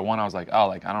after I won, I was I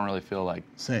don't really feel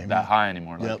that high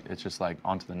anymore. It's just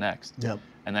on to the next. Yep.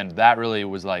 And then that really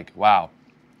was wow,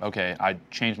 okay, I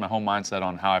changed my whole mindset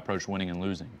on how I approach winning and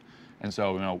losing. And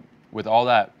so, with all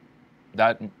that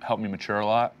helped me mature a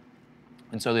lot.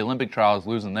 And so the Olympic trials,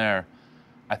 losing there,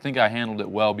 I think I handled it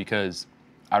well because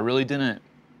I really didn't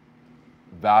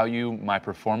value my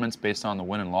performance based on the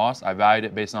win and loss. I valued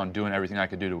it based on doing everything I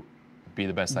could do to be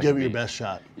the best I could be. Give it your best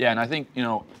shot. Yeah, and I think,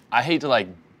 I hate to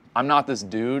I'm not this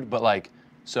dude, but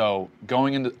so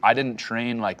going into, I didn't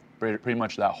train pretty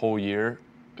much that whole year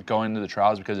going into the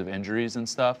trials because of injuries and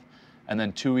stuff. And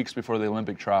then 2 weeks before the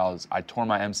Olympic trials, I tore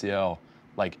my MCL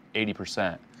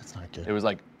 80%. That's not good. It was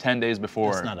 10 days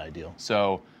before. That's not ideal.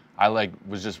 So I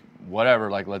was just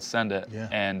whatever, let's send it. Yeah.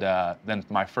 And then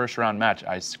my first round match,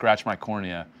 I scratched my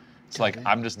cornea. It's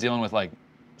I'm just dealing with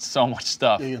so much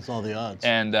stuff. Against all the odds.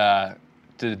 And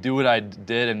to do what I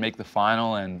did and make the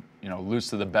final and lose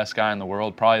to the best guy in the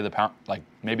world, probably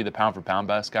maybe the pound for pound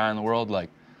best guy in the world,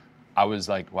 I was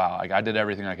wow, I did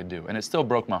everything I could do, and it still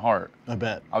broke my heart. I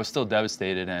bet. I was still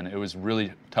devastated, and it was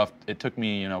really tough. It took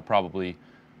me, probably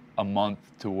a month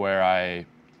to where I,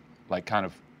 kind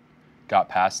of got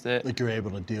past it. You're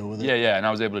able to deal with it. Yeah, and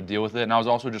I was able to deal with it, and I was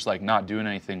also just not doing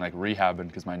anything rehabbing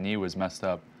because my knee was messed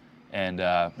up, and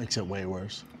makes it way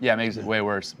worse. Yeah, it makes it way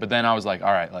worse. But then I was all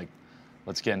right,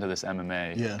 let's get into this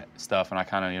MMA stuff, and I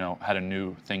kind of had a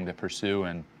new thing to pursue,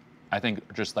 and I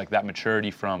think just that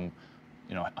maturity from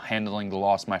handling the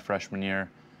loss my freshman year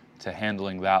to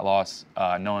handling that loss,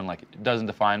 knowing it doesn't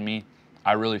define me.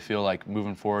 I really feel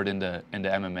moving forward into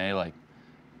MMA,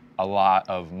 a lot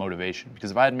of motivation.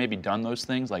 Because if I had maybe done those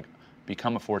things,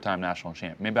 become a 4-time national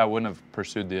champ, maybe I wouldn't have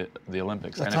pursued the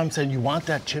Olympics. That's what I'm saying. You want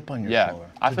that chip on your shoulder.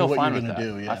 I feel fine with that.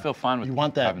 Yeah. I feel fine with you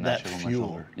want having that chip on my fuel.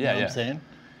 shoulder. You know what I'm saying?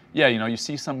 Yeah, you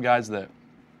see some guys that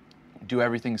do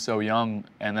everything so young,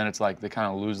 and then it's they kind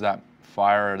of lose that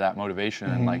fire or that motivation,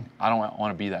 and I don't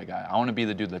want to be that guy. I want to be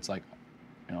the dude that's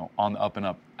on the up and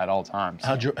up at all times.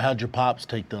 How'd your pops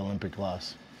take the Olympic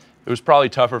loss? It was probably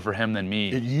tougher for him than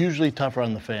me. It's usually tougher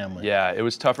on the family. Yeah, it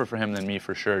was tougher for him than me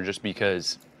for sure, just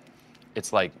because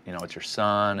it's it's your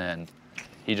son, and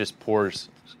he just poured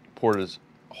his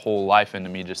whole life into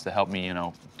me just to help me,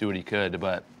 do what he could.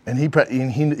 But And he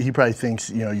probably thinks,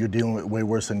 you're dealing with way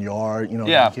worse than you are.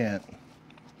 Yeah. You can't.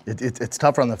 It's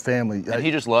tougher on the family. And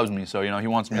he just loves me, so he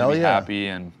wants me to be happy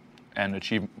and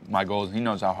achieve my goals. He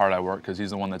knows how hard I work because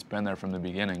he's the one that's been there from the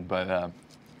beginning. But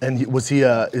and is he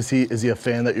a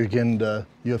fan that you're getting to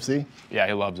UFC? Yeah,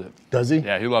 he loves it. Does he?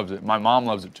 Yeah, he loves it. My mom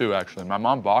loves it too, actually. My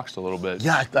mom boxed a little bit.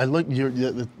 Yeah, I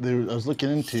was looking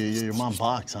into your mom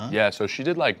box, huh? Yeah, so she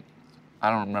did I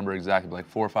don't remember exactly, but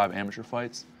 4 or 5 amateur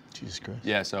fights. Jesus Christ.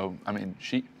 Yeah, so I mean,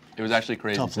 it was actually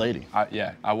crazy. Tough lady.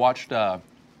 I watched. I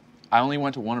only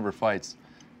went to one of her fights,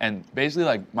 and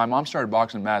basically my mom started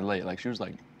boxing mad late. She was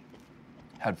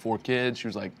had 4 kids. She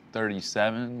was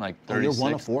 37, 36. Oh, you're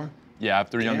one of 4? Yeah, I have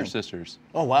 3 Damn. younger sisters.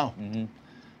 Oh, wow. Mm-hmm.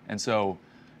 And so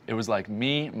it was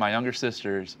me, my younger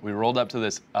sisters, we rolled up to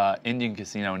this Indian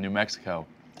casino in New Mexico.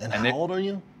 And how old are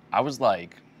you? I was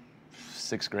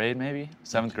 6th grade maybe,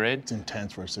 7th grade. It's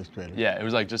intense for a 6th grader. Yeah, it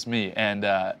was just me and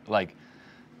and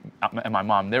my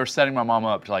mom. They were setting my mom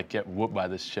up to get whooped by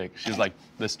this chick. She was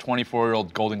this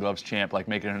 24-year-old Golden Gloves champ,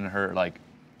 making it in her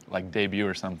debut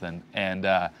or something.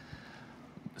 And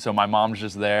so my mom's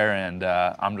just there, and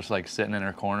I'm just sitting in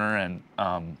her corner, and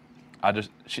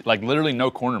she literally no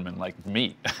cornerman,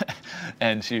 me.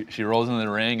 And she rolls into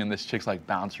the ring, and this chick's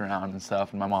bouncing around and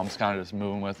stuff, and my mom's kind of just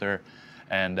moving with her.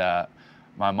 And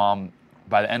my mom,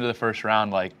 by the end of the first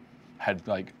round, had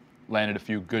landed a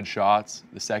few good shots.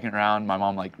 The second round, my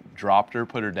mom dropped her,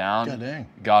 put her down, God dang.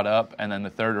 got up, and then the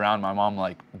third round, my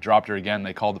mom dropped her again.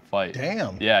 They called the fight.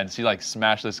 Damn. Yeah, and she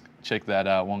smashed this chick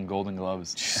that won Golden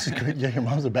Gloves. Yeah,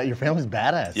 your family's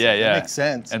badass. Yeah, yeah. That makes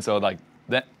sense. And so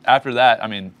then after that, I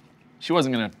mean, she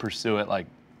wasn't gonna pursue it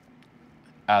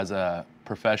as a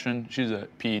profession. She's a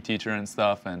PE teacher and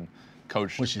stuff, and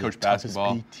coach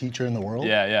basketball. PE teacher in the world.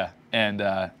 Yeah, yeah.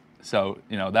 And so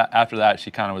that after that,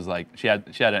 she kind of was she had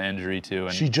an injury too,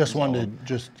 and she just wanted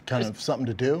kind of something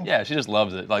to do. Yeah, she just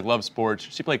loves it. Loves sports.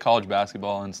 She played college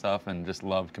basketball and stuff, and just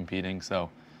loved competing.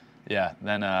 So, yeah.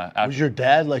 Then after, was your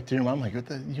dad to your mom what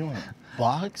the you want to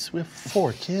box? We have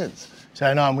 4 kids. She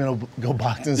said, I know I'm gonna go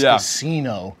box in this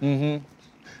casino. Mm-hmm.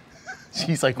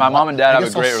 She's my mom and dad have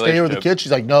a great relationship. Stay with the kids.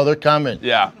 She's no, they're coming.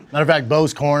 Yeah. Matter of fact,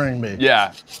 Bo's cornering me.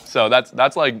 Yeah. So that's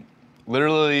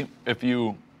literally, if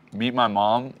you meet my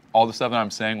mom, all the stuff that I'm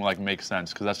saying will make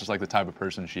sense, because that's just the type of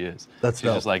person she is. She's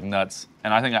just nuts,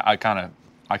 and I think I kind of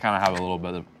have a little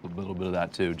bit of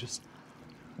that too, just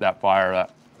that fire.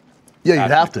 Yeah,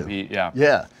 you'd have to. Compete. Yeah.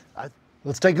 Yeah.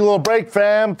 Let's take a little break,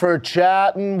 fam, for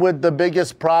chatting with the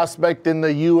biggest prospect in the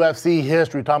UFC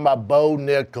history. We're talking about Bo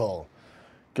Nickal.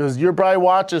 Because you're probably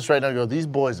watching this right now and go, these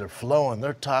boys are flowing.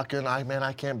 They're talking,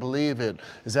 I can't believe it.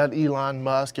 Is that Elon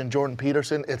Musk and Jordan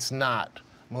Peterson? It's not.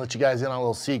 I'm going to let you guys in on a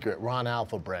little secret. We're on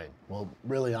Alpha Brain. Well,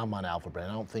 really, I'm on Alpha Brain.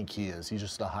 I don't think he is. He's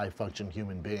just a high-function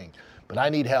human being. But I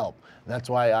need help. And that's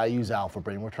why I use Alpha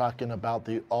Brain. We're talking about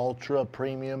the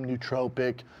ultra-premium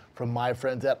nootropic from my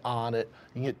friends at Onnit.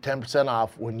 You can get 10%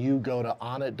 off when you go to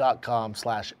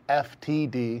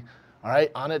onnit.com/FTD. All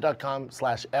right,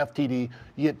 onnit.com/FTD.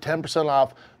 You get 10%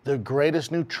 off the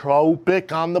greatest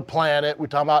nootropic on the planet. We're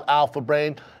talking about Alpha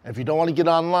Brain. And if you don't want to get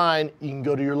online, you can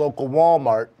go to your local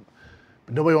Walmart.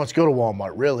 But nobody wants to go to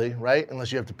Walmart, really, right?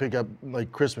 Unless you have to pick up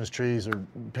Christmas trees or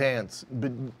pants.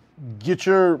 But get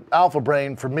your Alpha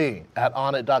Brain for me at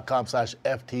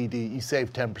onnit.com/FTD. You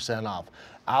save 10% off.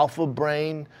 Alpha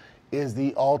Brain is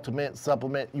the ultimate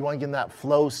supplement. You want to get in that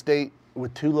flow state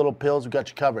with 2 little pills, we got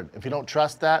you covered. If you don't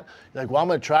trust that, you're well, I'm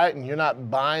going to try it, and you're not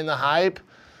buying the hype,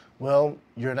 well,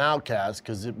 you're an outcast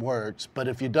because it works. But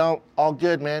if you don't, all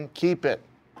good, man. Keep it.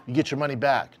 You get your money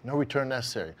back. No return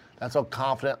necessary. That's how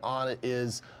confident Onnit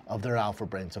is of their Alpha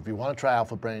Brain. So if you want to try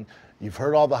Alpha Brain, you've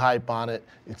heard all the hype on it.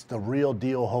 It's the real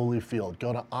deal, Holyfield.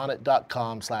 Go to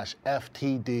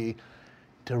onnit.com/FTD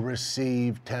to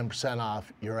receive 10%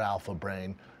 off your Alpha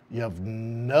Brain. You have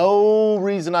no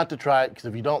reason not to try it, because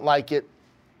if you don't like it,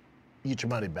 you get your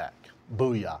money back.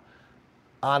 Booyah.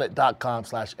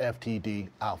 Onnit.com/FTD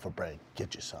Alpha Brain.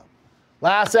 Get you some.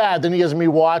 Last ad, then you guys will be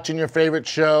watching your favorite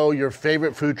show, your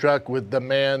favorite food truck with the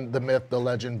man, the myth, the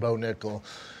legend, Bo Nickal.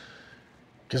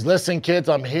 Because listen, kids,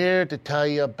 I'm here to tell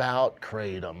you about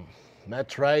Kratom.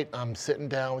 That's right, I'm sitting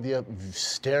down with you,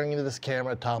 staring into this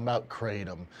camera, talking about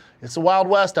Kratom. It's the Wild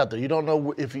West out there. You don't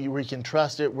know if we can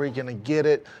trust it, where you're gonna get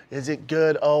it. Is it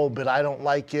good? Oh, but I don't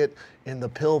like it in the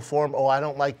pill form. Oh, I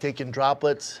don't like taking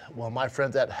droplets. Well, my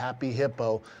friends at Happy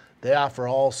Hippo, they offer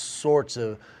all sorts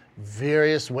of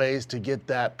various ways to get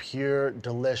that pure,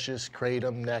 delicious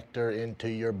Kratom nectar into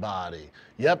your body.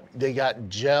 Yep, they got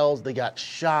gels, they got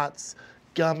shots,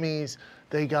 gummies,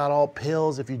 They got all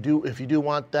pills. If you do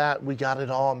want that, we got it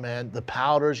all, man. The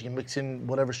powders, you can mix in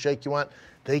whatever shake you want.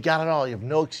 They got it all. You have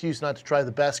no excuse not to try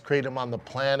the best kratom on the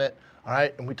planet, all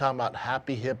right? And we're talking about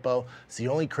Happy Hippo. It's the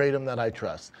only kratom that I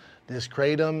trust. This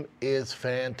kratom is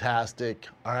fantastic,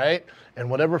 all right? And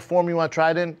whatever form you want to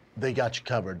try it in, they got you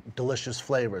covered. Delicious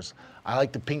flavors. I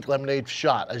like the pink lemonade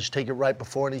shot. I just take it right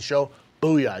before any show.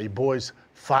 Booyah, you boys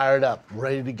fired up,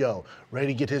 ready to go. Ready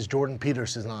to get his Jordan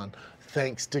Peterson on.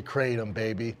 Thanks to Kratom,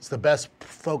 baby. It's the best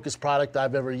focus product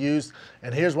I've ever used.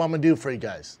 And here's what I'm gonna do for you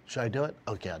guys. Should I do it?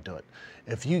 Okay, I'll do it.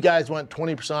 If you guys want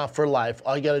 20% off for life,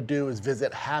 all you gotta do is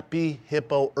visit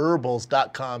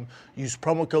happyhippoherbals.com. Use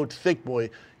promo code ThickBoy.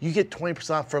 You get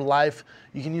 20% off for life.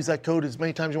 You can use that code as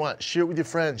many times as you want. Share it with your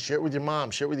friends, share it with your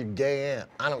mom, share it with your gay aunt.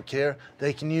 I don't care.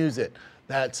 They can use it.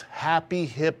 That's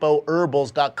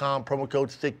happyhippoherbals.com, promo code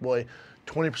ThickBoy.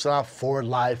 20% off for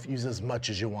life. Use as much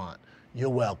as you want. You're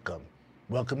welcome.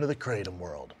 Welcome to the Kratom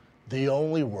world, the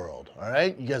only world, all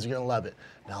right? You guys are gonna love it.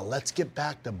 Now let's get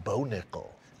back to Bo Nickal.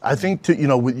 I think,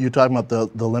 you're talking about the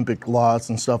Olympic loss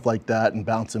and stuff like that and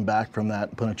bouncing back from that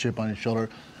and putting a chip on your shoulder.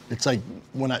 It's like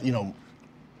when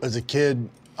as a kid,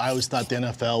 I always thought the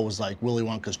NFL was like Willy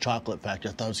Wonka's chocolate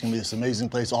factory. I thought it was gonna be this amazing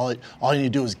place. All you need to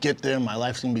do is get there and my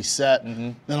life's gonna be set.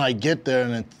 Mm-hmm. Then I get there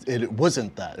and it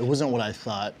wasn't that. It wasn't what I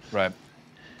thought. Right.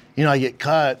 I get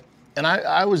cut. And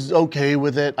I was okay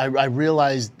with it. I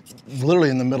realized literally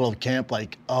in the middle of camp,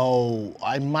 like, oh,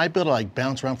 I might be able to like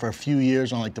bounce around for a few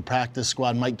years on like the practice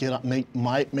squad, might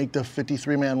make the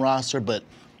 53-man roster, but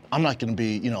I'm not going to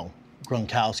be,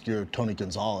 Gronkowski or Tony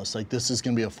Gonzalez. Like this is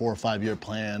going to be a 4 or 5 year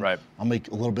plan. Right. I'll make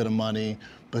a little bit of money,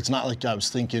 but it's not like I was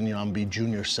thinking, I'm going to be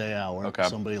Junior Seau or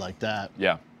somebody like that.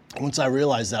 Yeah. Once I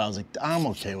realized that, I was like, I'm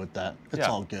okay with that. It's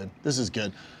all good. This is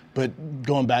good. But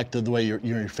going back to the way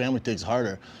your family takes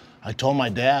harder, I told my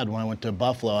dad when I went to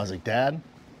Buffalo, I was like, Dad,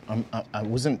 I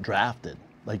wasn't drafted.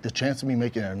 Like, the chance of me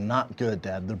making it are not good,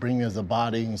 Dad. They're bringing me as a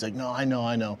body. And he's like, no, I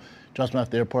know. Drops me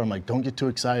off the airport. I'm like, don't get too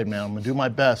excited, man. I'm going to do my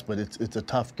best, but it's a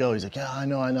tough go. He's like, yeah, I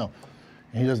know. And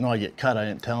he doesn't know I get cut. I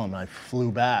didn't tell him. I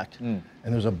flew back, and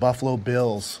there's a Buffalo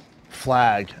Bills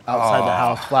flag outside the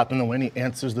house flapping in the wind. He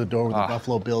answers the door with a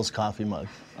Buffalo Bills coffee mug.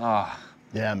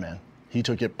 Yeah, man. He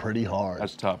took it pretty hard.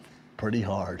 That's tough. Pretty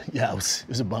hard. Yeah, it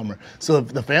was a bummer. So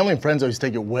the family and friends always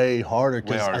take it way harder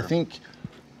because I think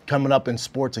coming up in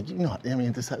sports, like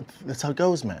that's how it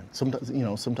goes, man.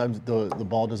 Sometimes the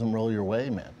ball doesn't roll your way,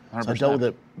 man. 100%. So I dealt with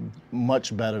it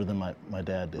much better than my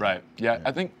dad did. Right. Yeah.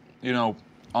 I think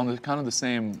on the kind of the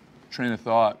same train of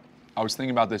thought, I was thinking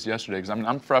about this yesterday because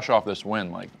I'm fresh off this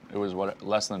win. Like it was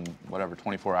less than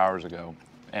 24 hours ago,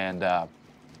 and I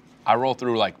roll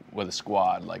through like with a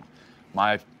squad, like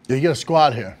my. You get a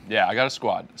squad here. Yeah, I got a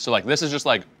squad. So like this is just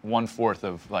like 1/4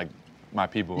 of like my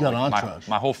people. You got like, an entourage.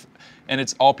 My whole, and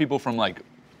it's all people from like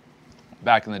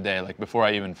back in the day, like before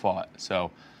I even fought. So,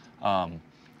 kind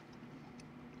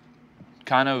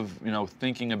of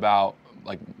thinking about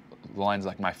like the lines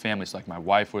like my family. So like my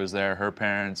wife was there, her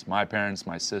parents, my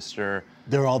sister.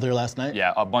 They were all there last night?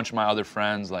 Yeah, a bunch of my other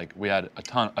friends. Like we had a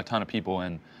ton of people,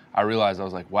 and I realized I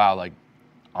was like, wow, like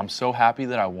I'm so happy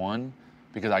that I won.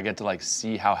 Because I get to like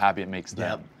see how happy it makes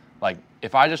them. Yep. Like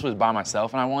if I just was by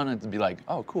myself and I wanted to be like,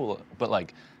 oh cool, but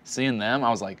like seeing them, I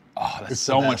was like, oh, that's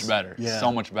so much better, so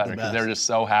much better because they're just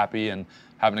so happy and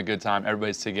having a good time.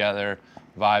 Everybody's together,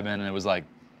 vibing, and it was like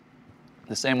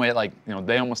the same way. Like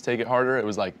they almost take it harder. It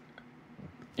was like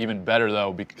even better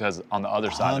though because on the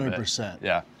other side of it. 100%.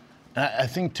 Yeah. And I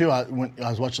think too. When I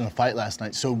was watching the fight last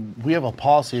night, so we have a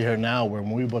policy here now where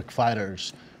when we book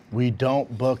fighters, we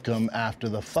don't book them after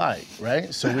the fight,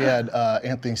 right? So we had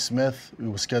Anthony Smith,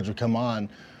 who was scheduled to come on,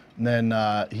 and then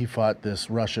he fought this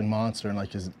Russian monster, and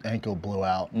like his ankle blew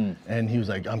out. And he was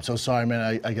like, I'm so sorry,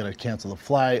 man, I got to cancel the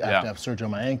flight. I have to have surgery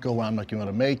on my ankle, I'm not going to be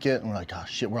able to make it. And we're like, oh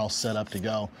shit, we're all set up to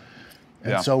go.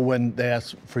 And so when they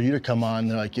asked for you to come on,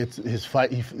 they're like, it's his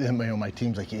fight. My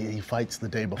team's like, he fights the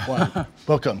day before. Like,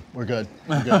 book him. We're good.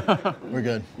 We're good. We're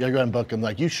good. Yeah, go ahead and book him.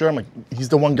 Like, you sure? I'm like, he's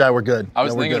the one guy. We're good. I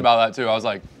was thinking about that too. I was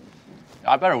like,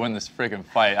 I better win this freaking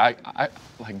fight. I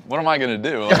like, what am I gonna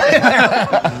do?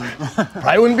 Like,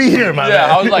 probably wouldn't be here, man.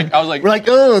 Yeah, I was like, we're like,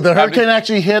 oh, the hurricane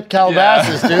actually hit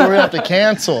Calabasas, dude. We're gonna have to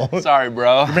cancel. Sorry,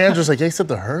 bro. The manager's like, hey, said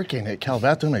the hurricane hit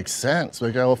Calabasas. That makes sense.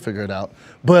 Like, we'll figure it out.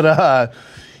 But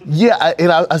yeah,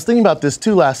 and I was thinking about this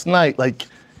too last night. Like,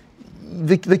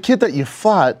 the kid that you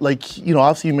fought, like,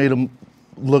 obviously you made him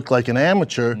look like an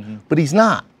amateur, but he's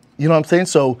not. You know what I'm saying?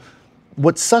 So,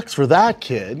 what sucks for that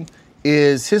kid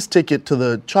is his ticket to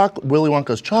the Willy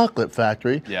Wonka's chocolate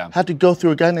factory had to go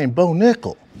through a guy named Bo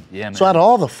Nickal. Yeah, man. So out of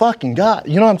all the fucking guys,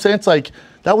 you know what I'm saying? It's like,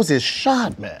 that was his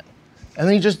shot, man. And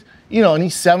then you know, and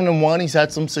he's 7-1. He's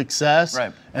had some success.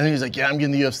 Right. And then he's like, yeah, I'm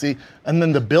getting the UFC. And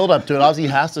then the build up to it, obviously he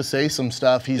has to say some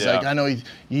stuff. He's like, I know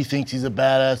he thinks he's a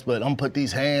badass, but I'm gonna put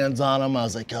these hands on him. I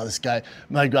was like, oh, this guy.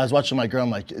 I was watching my girl. I'm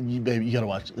like, baby, you gotta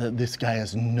watch. This guy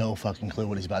has no fucking clue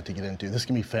what he's about to get into. This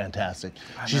can be fantastic.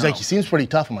 She's like, he seems pretty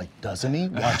tough. I'm like, doesn't he?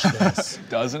 Watch this.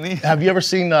 Doesn't he? Have you ever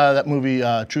seen that movie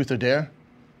Truth or Dare?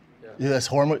 Yeah, this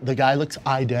horror movie. The guy looks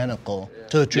identical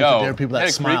to the Truth or Dare people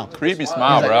that smile. Creepy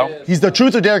smile, bro. He's the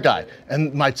Truth or Dare guy,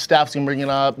 and my staff's gonna bring it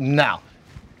up now.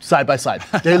 Side by side.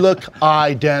 They look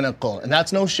identical. And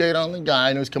that's no shade on the guy.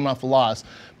 I know he's coming off a loss.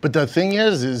 But the thing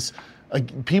is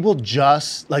people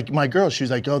just, like my girl,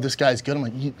 she's like, oh, this guy's good. I'm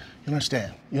like, you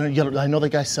understand. You know, I know that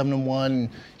guy's 7-1. And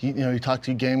you talk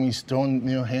to your game, he's throwing,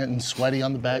 hand and sweaty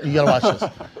on the back. You gotta watch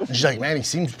this. And she's like, man, he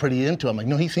seems pretty into it. I'm like,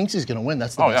 no, he thinks he's gonna win.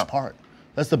 That's the best part.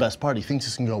 That's the best part. He thinks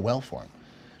this can go well for him.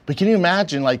 But can you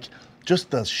imagine, like,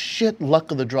 just the shit luck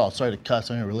of the draw. Sorry to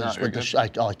cuss. I'm religious,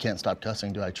 but I can't stop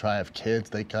cussing. Do I try? I have kids.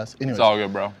 They cuss. Anyways, it's all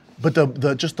good, bro.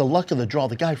 But just the luck of the draw.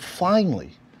 The guy finally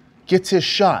gets his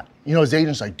shot. You know, his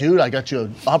agent's like, dude, I got you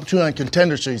an opportunity on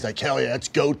Contender. So he's like, hell yeah, it's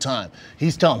go time.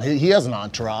 He's telling he has an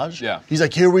entourage. Yeah. He's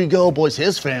like, here we go, boys.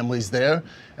 His family's there.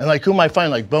 And like, who am I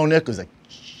finding? Like, Bo Nickal's like,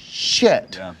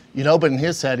 shit. Yeah. You know, but in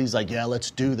his head, he's like, yeah,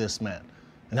 let's do this, man.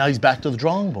 And now he's back to the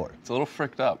drawing board. It's a little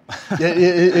fricked up.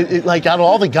 Like, out of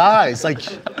all the guys, like,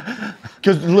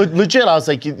 because legit, I was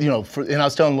like, and I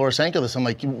was telling Laura Sanko this, I'm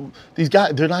like, these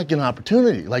guys, they're not getting an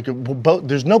opportunity. Like,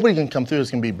 there's nobody can come through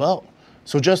that's going to be Bo.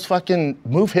 So just fucking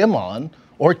move him on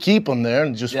or keep him there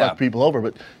and just fuck people over.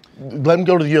 But let him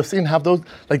go to the UFC and have those,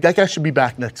 like, that guy should be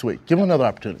back next week. Give him another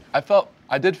opportunity.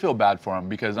 I did feel bad for him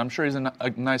because I'm sure he's a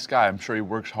nice guy. I'm sure he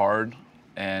works hard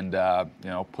and,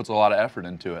 puts a lot of effort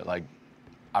into it. Like,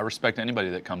 I respect anybody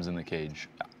that comes in the cage.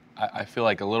 I feel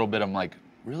like a little bit, I'm like,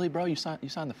 really, bro? You signed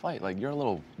the fight. Like, you're a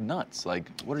little nuts. Like,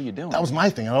 what are you doing? That was my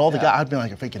thing. All the guys, I'd been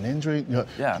like, a fake an injury.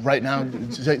 Right now,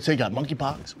 say you got monkeypox.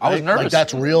 Right? I was nervous. Like,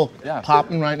 that's real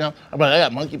popping right now. I'm like, I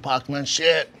got monkeypox, man.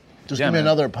 Shit. Just give me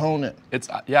another opponent. It's,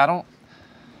 I don't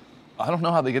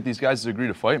know how they get these guys to agree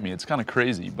to fight me. It's kind of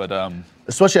crazy, but.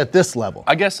 Especially at this level.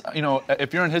 I guess,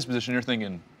 if you're in his position, you're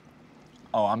thinking,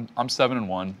 oh, I'm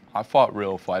 7-1. I fought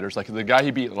real fighters. Like the guy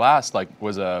he beat last, like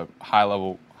was a high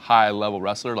level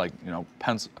wrestler. Like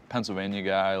Pennsylvania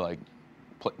guy. Like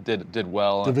did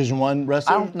well. Division I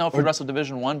wrestler. I don't know if he wrestled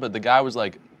Division I, but the guy was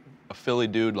like a Philly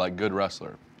dude, like good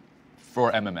wrestler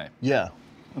for MMA. Yeah.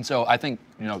 And so I think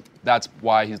that's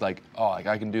why he's like, oh, like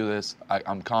I can do this.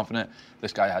 I'm confident.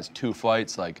 This guy has 2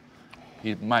 fights. Like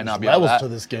he might not be able levels to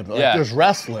this game. Like, there's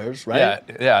wrestlers, right?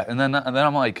 Yeah. And then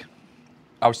I'm like.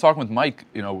 I was talking with Mike,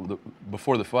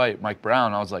 before the fight, Mike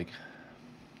Brown. I was like,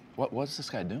 "What's this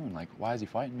guy doing? Like, why is he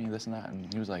fighting me? This and that."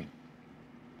 And he was like,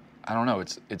 "I don't know.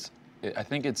 I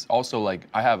think it's also like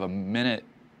I have a minute,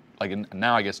 like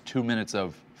now I guess 2 minutes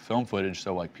of film footage.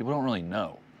 So like people don't really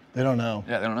know. They don't know.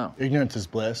 Yeah, they don't know. Ignorance is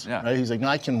bliss. Yeah. Right? He's like, "No,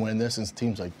 I can win this," and the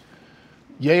team's like,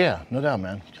 "Yeah, no doubt,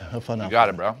 man. Have fun out. You got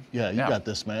it, bro. Yeah, you got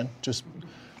this, man. Just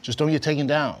don't get taken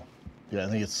down." Yeah, I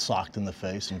think it's socked in the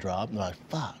face and dropped. And they're like,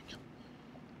 "Fuck."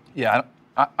 Yeah,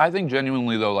 I think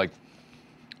genuinely though, like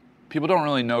people don't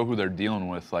really know who they're dealing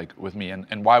with, like with me,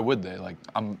 and why would they? Like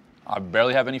I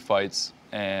barely have any fights,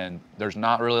 and there's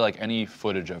not really like any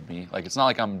footage of me. Like it's not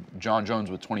like I'm John Jones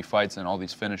with 20 fights and all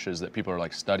these finishes that people are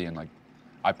like studying. Like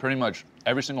I pretty much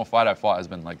every single fight I fought has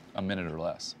been like a minute or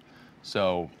less.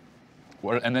 So,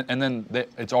 and then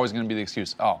it's always going to be the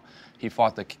excuse. Oh, he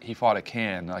fought a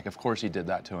can. Like of course he did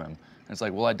that to him. And it's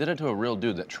like, well, I did it to a real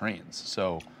dude that trains.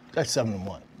 So. That's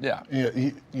 7-1. Yeah.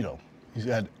 He's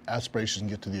had aspirations to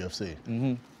get to the UFC.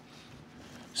 Mm-hmm.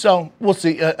 So we'll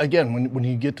see. Again, when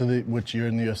you get to which you're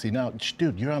in the UFC now,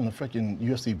 dude, you're on the freaking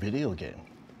UFC video game.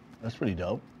 That's pretty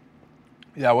dope.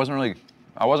 Yeah, I wasn't really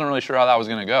sure how that was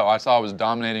gonna go. I saw I was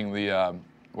dominating the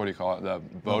what do you call it? The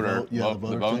voter,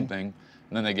 the voting thing,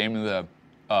 and then they gave me the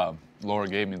Laura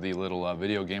gave me the little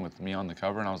video game with me on the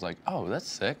cover, and I was like, oh, that's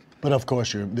sick. But of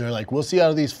course, they're like, we'll see out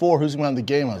of these 4 who's going to win the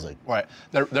game. I was like, right.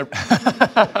 They're probably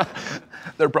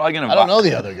going to. I don't know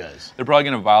the other guys. They're probably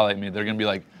going to violate me. They're going to be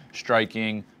like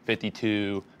striking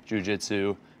 52,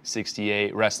 jiu-jitsu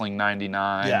 68, wrestling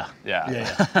 99.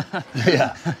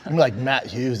 Yeah. I'm like Matt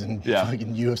Hughes and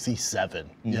fucking UFC 7.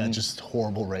 Mm-hmm. Yeah, just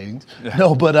horrible ratings. Yeah.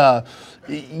 No, but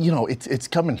it's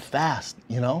coming fast.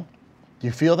 Do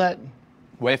you feel that?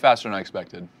 Way faster than I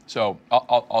expected. So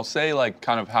I'll say like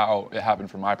kind of how it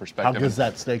happened from my perspective. How good's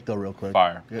that steak though, real quick?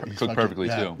 Fire. Cooked perfectly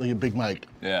too. Look at Big Mike.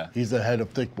 Yeah. He's the head of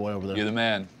Thick Boy over there. You're the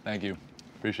man. Thank you.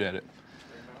 Appreciate it.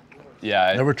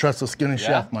 Yeah. Never trust a skinny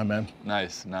chef, my man.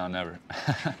 Nice. No, never.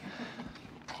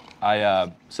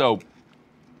 So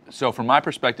So from my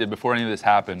perspective, before any of this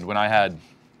happened, when I had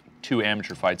 2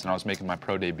 amateur fights and I was making my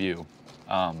pro debut,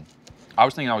 I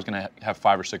was thinking I was going to have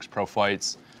 5 or 6 pro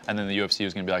fights, and then the UFC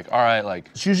was going to be like, all right, like.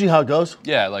 It's usually how it goes.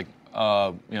 Yeah, like,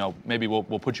 you know, maybe we'll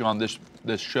put you on this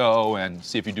show and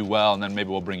see if you do well, and then maybe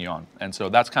we'll bring you on. And so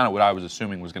that's kind of what I was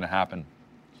assuming was going to happen.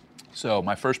 So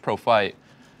my first pro fight,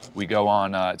 we go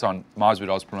on, it's on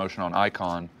Masvidal's promotion on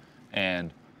Icon,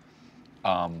 and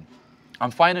I'm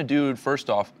fighting a dude, first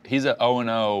off, he's an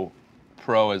 0-0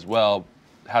 pro as well,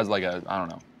 has like I don't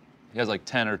know, he has like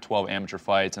 10 or 12 amateur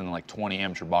fights and like 20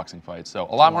 amateur boxing fights. So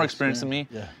a lot more experience than me.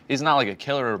 Yeah. He's not like a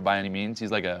killer by any means. He's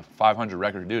like a 500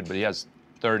 record dude, but he has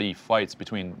 30 fights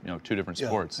between 2 different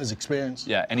sports. His experience.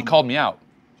 Yeah, and he called me out.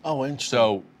 Oh, interesting.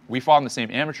 So we fought in the same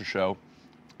amateur show,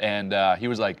 and he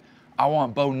was like, I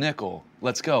want Bo Nickal.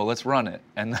 Let's go. Let's run it.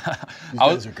 And These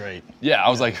guys are great. Yeah, I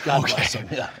was like, God okay. bless him.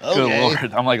 Yeah. Good Okay.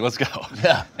 Lord. I'm like, let's go.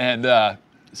 Yeah. And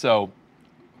so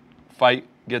fight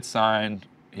gets signed.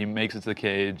 He makes it to the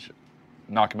cage,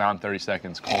 knock him out in 30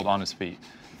 seconds, cold on his feet.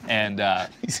 And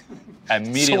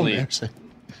immediately, So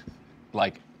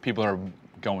like, people are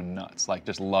going nuts, like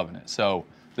just loving it. So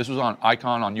this was on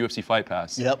Icon on UFC Fight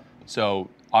Pass. Yep. So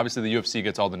obviously the UFC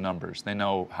gets all the numbers. They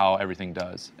know how everything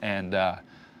does. And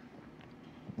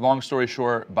long story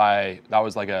short, that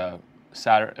was like a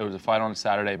Saturday. It was a fight on a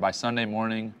Saturday. By Sunday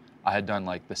morning, I had done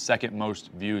like the 2nd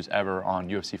most views ever on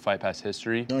UFC Fight Pass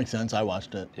history. That makes sense. I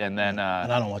watched it. And then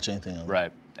and I don't watch anything else.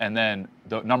 right. And then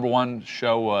the #1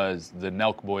 show was the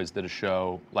Nelk Boys did a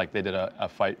show, like they did a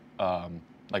fight,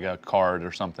 like a card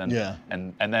or something. Yeah.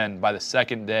 And then by the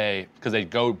 2nd day, because they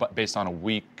go based on a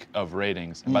week of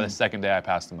ratings, and by the 2nd day I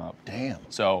passed them up. Damn.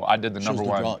 So I did the Shows the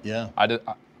 #1. draw, yeah.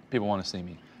 People want to see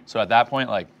me. So at that point,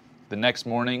 like the next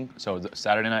morning, so the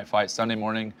Saturday night fight, Sunday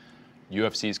morning,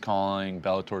 UFC's calling,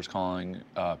 Bellator's calling,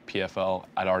 PFL.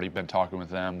 I'd already been talking with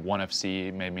them. ONE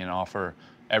FC made me an offer.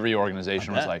 Every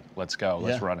organization was like, let's go,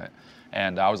 let's run it.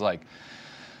 And I was like,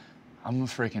 I'm a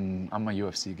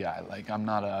UFC guy. Like, I'm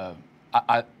not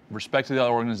I respect to the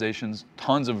other organizations,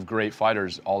 tons of great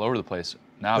fighters all over the place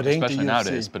now, especially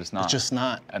nowadays, but it's not. It's just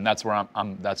not. And that's where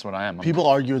that's what I am. People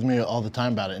argue with me all the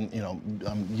time about it, and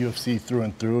I'm UFC through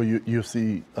and through,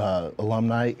 UFC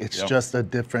alumni. It's just a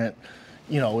different,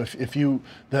 if you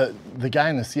the guy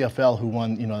in the CFL who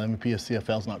won, the MVP of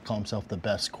CFL is not call himself the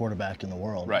best quarterback in the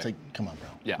world. Right. It's like, come on, bro.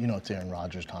 Yeah. It's Aaron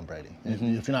Rodgers, Tom Brady. If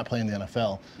you're not playing the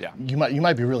NFL, Yeah. you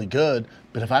might be really good,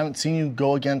 but if I haven't seen you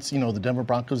go against, the Denver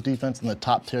Broncos defense and the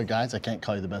top tier guys, I can't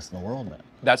call you the best in the world, man.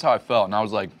 That's how I felt, and I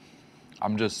was like,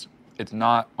 it's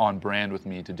not on brand with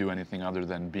me to do anything other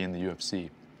than be in the UFC.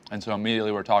 And so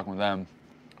immediately we're talking with them,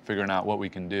 figuring out what we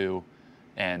can do,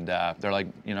 and they're like,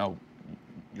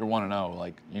 you're 1-0,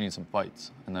 like you need some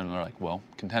fights. And then they're like, well,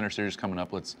 Contender Series coming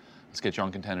up, let's get you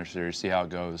on Contender Series, see how it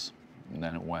goes. And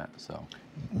then it went. So,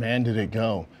 man, did it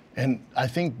go! And I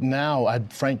think now I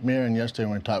had Frank Mir, and yesterday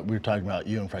when we were talking about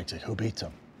you, and Frank said, "Who beats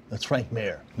him?" That's Frank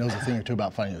Mir. Knows a thing or two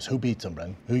about fighting. He goes, "Who beats him,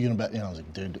 Bren? Who you gonna bet?" I was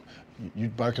like, "Dude, you're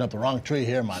barking up the wrong tree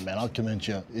here, my man. I'll convince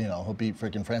you. He'll beat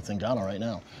freaking Francis Ngannou right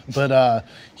now." But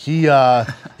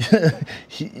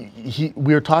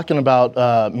we were talking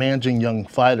about managing young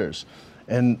fighters.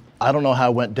 And I don't know how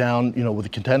it went down, with the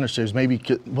Contender Series. Maybe,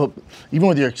 even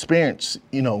with your experience,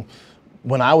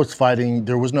 when I was fighting,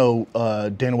 there was no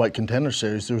Dana White Contender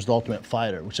Series. There was the Ultimate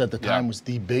Fighter, which at the time was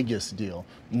the biggest deal.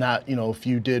 Not, if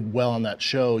you did well on that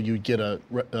show, you'd get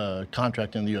a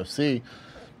contract in the UFC.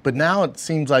 But now it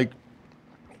seems like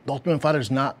the Ultimate Fighter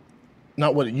is not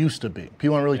what it used to be.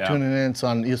 People aren't really tuning in. It's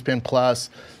on ESPN Plus.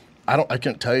 I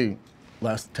couldn't tell you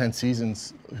last 10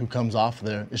 seasons who comes off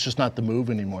there. It's just not the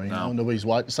move anymore. Nobody's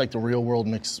watching. It's like the real world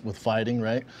mixed with fighting,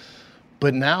 right?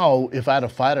 But now, if I had a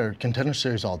fighter, Contender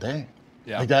Series all day.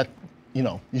 Yeah. Like that,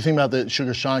 you think about the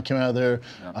Sugar Sean came out of there,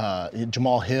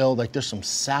 Jamal Hill, like there's some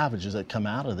savages that come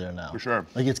out of there now. For sure.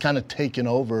 Like it's kind of taken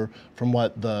over from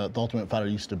what the Ultimate Fighter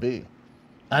used to be.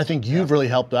 And I think you've really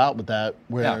helped out with that,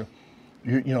 where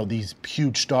these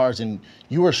huge stars, and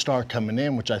you were a star coming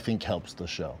in, which I think helps the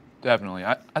show. Definitely.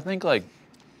 I think, like,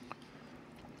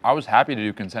 I was happy to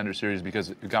do Contender Series because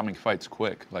it got me fights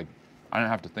quick. Like, I didn't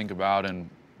have to think about and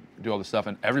do all this stuff,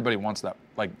 and everybody wants that.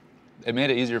 Like, it made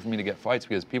it easier for me to get fights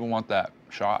because people want that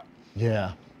shot.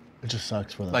 Yeah. It just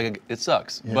sucks for them. Like, it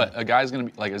sucks. Yeah. But a guy's going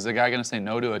to be, like, is the guy going to say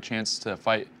no to a chance to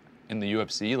fight in the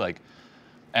UFC, like,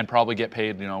 and probably get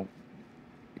paid,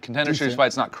 Contender Series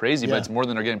fight's not crazy, but it's more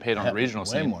than they're getting paid on the regional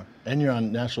scene. Way more. And you're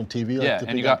on national TV. Like, yeah,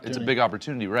 and it's a big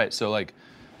opportunity, right? So, like,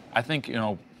 I think,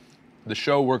 the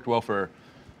show worked well for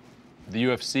the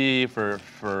UFC,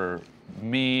 for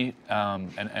me,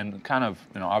 and kind of,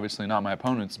 obviously not my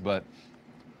opponents, but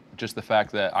just the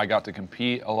fact that I got to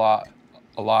compete a lot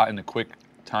a lot in a quick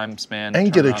time span. And turn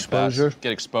get around exposure. fast,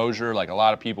 get exposure. Like a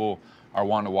lot of people are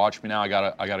wanting to watch me now. I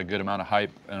got a good amount of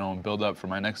hype and build up for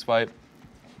my next fight.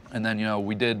 And then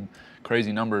we did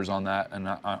crazy numbers on that. And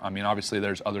I mean, obviously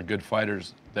there's other good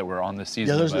fighters that were on this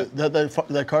season. Yeah,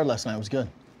 that card last night was good.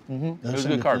 It was a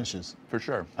good card, for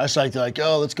sure. I was like,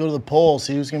 oh, let's go to the poll,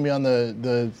 see who's going to be on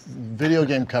the video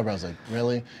game cover. I was like,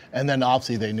 really? And then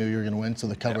obviously they knew you were going to win, so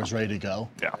the cover was ready to go.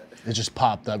 Yeah. It just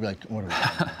popped. I'd be like, what are we doing?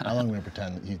 How long are we going to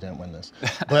pretend that he didn't win this?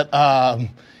 But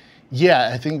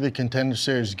yeah, I think the Contender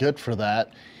Series is good for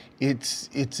that.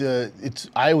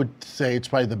 I would say it's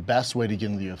probably the best way to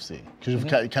get into the UFC because you've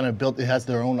kind of built. It has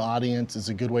their own audience. It's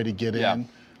a good way to get in.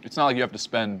 It's not like you have to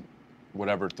spend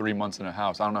 3 months in a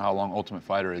house. I don't know how long Ultimate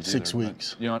Fighter is. 6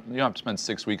 weeks. You don't have to spend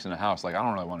 6 weeks in a house. Like I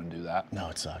don't really want to do that. No,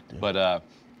 it sucked, dude. But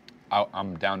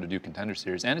I'm down to do Contender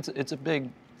Series, and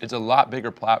it's a lot bigger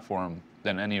platform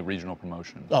than any regional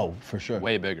promotion. Oh, for sure.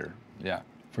 Way bigger. Yeah.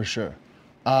 For sure.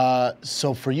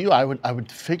 So for you, I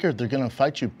would figure they're going to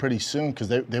fight you pretty soon because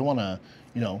they want to,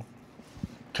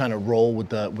 kind of roll with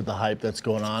the hype that's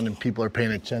going on and people are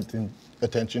paying attention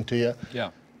to you.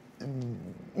 Yeah.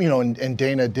 And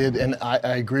Dana did, and I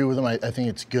agree with him. I think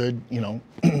it's good.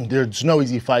 There's no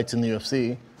easy fights in the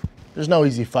UFC. There's no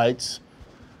easy fights.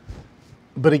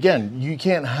 But again, you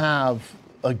can't have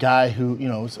a guy who, who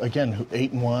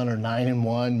 8-1 or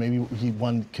 9-1, maybe he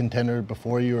won Contender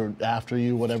before you or after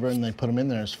you, whatever, and they put him in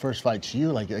there. His first fight's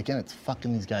you. Like, again, it's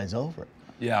fucking these guys over.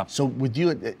 Yeah. So with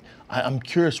you, I'm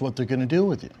curious what they're going to do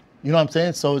with you. You know what I'm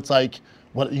saying? So it's like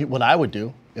what I would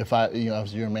do if I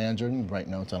was your manager and write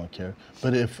notes, I don't care.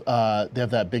 But if they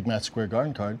have that big Madison Square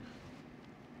Garden card,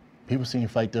 people seen you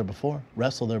fight there before,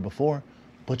 wrestle there before,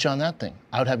 put you on that thing.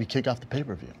 I would have you kick off the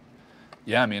pay-per-view.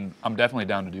 Yeah, I mean, I'm definitely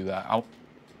down to do that.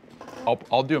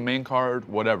 I'll do a main card,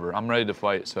 whatever. I'm ready to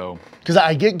fight, so. Because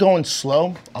I get going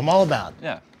slow. I'm all about it.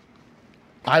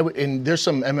 Yeah. And there's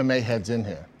some MMA heads in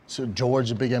here. So George,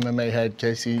 a big MMA head.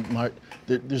 Casey, Mark,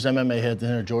 there's MMA heads in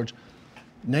here. George,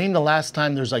 name the last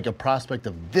time there's like a prospect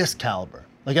of this caliber.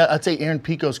 Like I'd say Aaron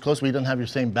Pico's close, but he doesn't have your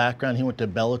same background. He went to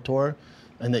Bellator,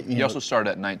 and he also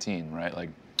started at 19, right? Like.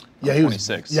 Yeah, he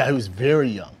 26. He was very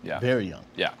young. Yeah. Very young.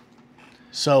 Yeah.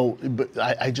 So, but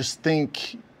I just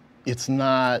think it's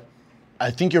not. I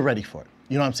think you're ready for it.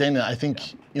 You know what I'm saying? I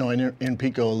think, and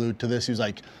Pico alluded to this. He was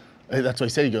like, that's what he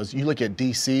said. He goes, you look at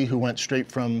DC, who went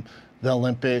straight from the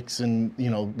Olympics and,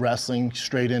 wrestling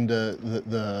straight into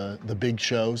the big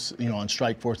shows, on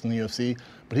Strikeforce and the UFC.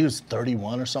 But he was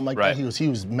 31 or something like that. He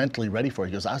was mentally ready for it.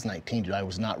 He goes, I was 19, dude. I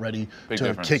was not ready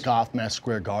to kick off Madison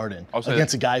Square Garden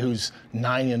against a guy who's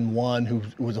 9-1, who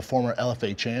was a former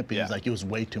LFA champion. Yeah. He's like, it was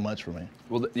way too much for me.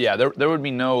 Well, yeah, there would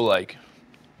be no, like,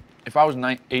 if I was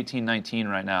 18, 19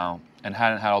 right now and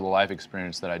hadn't had all the life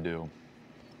experience that I do,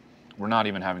 we're not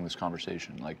even having this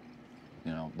conversation. Like,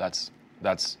 that's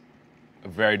a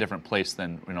very different place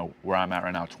than, where I'm at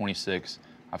right now. 26,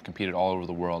 I've competed all over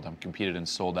the world. I've competed in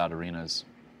sold-out arenas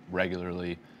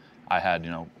regularly. I had,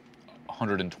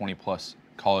 120 plus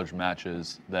college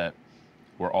matches that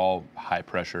were all high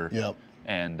pressure. Yep.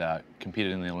 And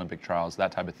competed in the Olympic trials,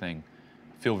 that type of thing.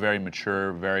 I feel very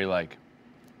mature, very like,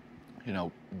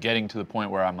 getting to the point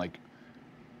where I'm like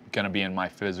gonna be in my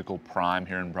physical prime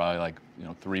here in probably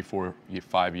 3, 4,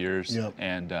 5 years. Yep.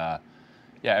 And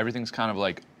everything's kind of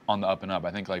like on the up and up.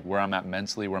 I think like where I'm at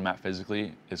mentally, where I'm at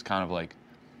physically is kind of like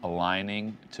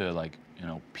aligning to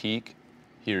peak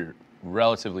here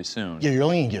relatively soon. Yeah, you're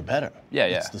only gonna get better. Yeah.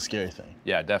 That's the scary thing.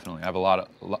 Yeah, definitely. I have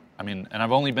and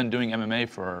I've only been doing MMA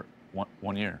for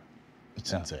one year.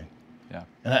 It's insane. Yeah.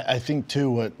 And I think too,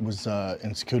 what was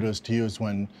and kudos to you is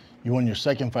when you won your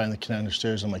second fight in the Contender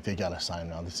Series. I'm like, they gotta sign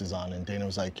now. This is on. And Dana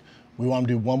was like, we want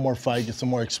to do one more fight, get some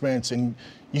more experience. And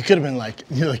you could have been like,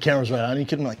 the camera's right on. You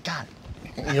could have been like, God.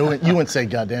 You wouldn't say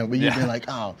goddamn, but you'd been like,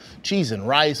 oh, cheese and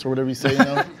rice or whatever you say,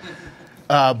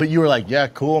 But you were like, yeah,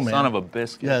 cool, man. Son of a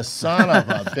biscuit. Yeah, son of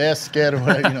a biscuit or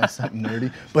whatever, something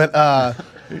nerdy.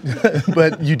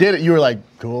 But you did it. You were like,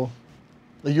 cool.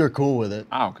 Like, you were cool with it.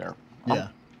 I don't care. Yeah.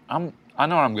 I know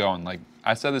where I'm going. Like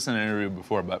I said this in an interview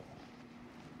before, but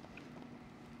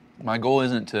my goal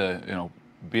isn't to,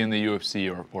 be in the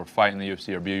UFC or fight in the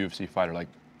UFC or be a UFC fighter. Like,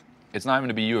 it's not even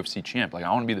to be UFC champ. Like, I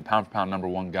want to be the pound for pound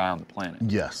 #1 guy on the planet.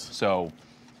 Yes. So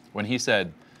when he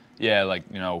said, yeah, like,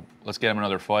 let's get him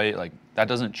another fight, like, that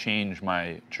doesn't change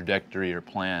my trajectory or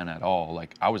plan at all.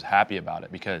 Like, I was happy about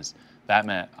it because that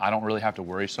meant I don't really have to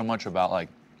worry so much about, like,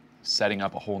 setting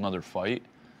up a whole nother fight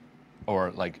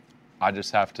or, like, I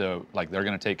just have to, like, they're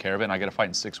going to take care of it and I get a fight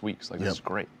in 6 weeks. Like, this is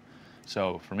great.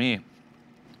 So for me,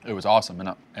 it was awesome.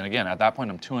 And again, at that point,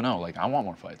 I'm 2-0. Like, I want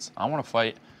more fights. I want to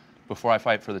fight before I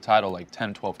fight for the title like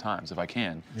 10, 12 times if I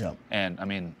can. Yeah. And I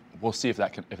mean, we'll see if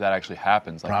that actually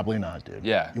happens. Like, Probably not, dude.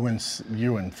 Yeah. You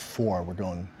win 4. We're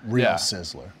going real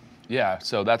sizzler. Yeah.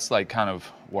 So that's like kind of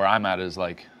where I'm at is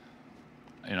like,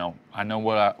 you know, I know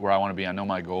where I want to be. I know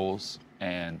my goals,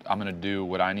 and I'm gonna do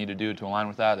what I need to do to align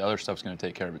with that. The other stuff's gonna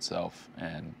take care of itself.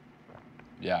 And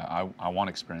yeah, I want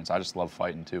experience. I just love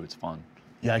fighting too. It's fun.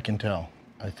 Yeah, I can tell.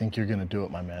 I think you're gonna do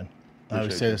it, my man. I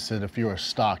would say this, that if you were a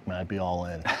stock, man, I'd be all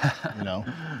in, you know?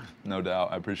 No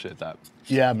doubt. I appreciate that.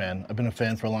 Yeah, man. I've been a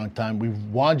fan for a long time. We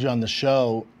wanted you on the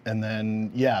show, and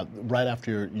then, yeah, right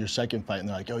after your second fight, and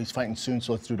they're like, oh, he's fighting soon,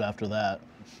 so let's do it after that.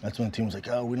 That's when the team was like,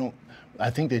 oh, we don't, I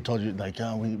think they told you, like,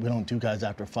 oh, we don't do guys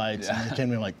after fights. Yeah. And they came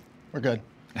to me like, we're good.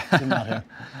 Get him out here.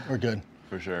 We're good.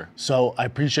 For sure. So I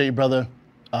appreciate you, brother.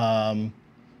 I'm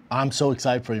so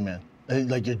excited for you, man.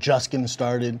 Like, you're just getting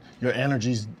started. Your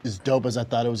energy's as dope as I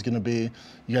thought it was gonna be.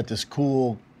 You got this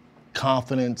cool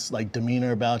confidence, like,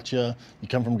 demeanor about you. You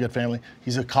come from a good family.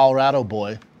 He's a Colorado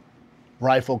boy,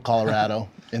 Rifle, Colorado,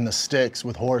 in the sticks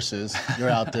with horses. You're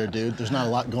out there, dude. There's not a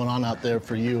lot going on out there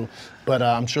for you, but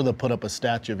I'm sure they'll put up a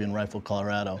statue of you in Rifle,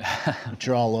 Colorado. But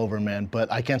you're all over, man.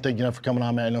 But I can't thank you enough for coming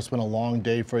on, man. I know it's been a long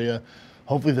day for you.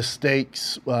 Hopefully the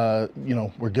steaks, you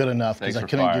know, were good enough, because I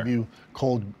couldn't give you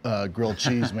cold grilled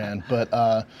cheese, man. But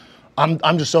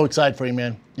I'm just so excited for you,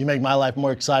 man. You make my life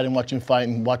more exciting watching you fight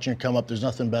and watching you come up. There's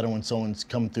nothing better when someone's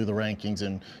coming through the rankings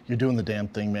and you're doing the damn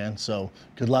thing, man. So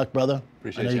good luck, brother.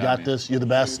 Appreciate I know you having got me. this. You're the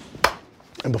best.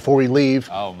 And before we leave,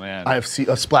 Oh, man. I have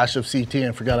a splash of CT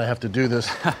and forgot I have to do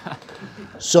this.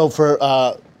 So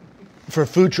for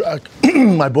food truck,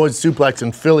 my boys Suplex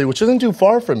in Philly, which isn't too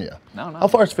far from you. No. How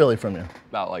far is Philly from you?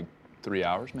 About like 3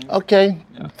 hours, maybe. Okay,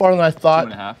 farther than I thought.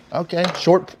 2.5. Okay,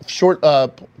 short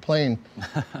plane.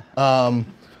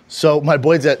 So my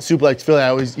boys at Suplex Philly, I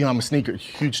always, you know, I'm a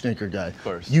huge sneaker guy. Of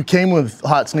course. You came with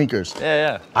hot sneakers.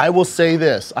 Yeah. I will say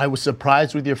this, I was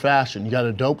surprised with your fashion. You got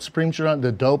a dope Supreme shirt on,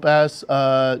 the dope ass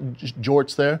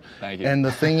jorts there. Thank you. And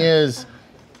the thing is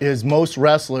most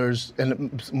wrestlers,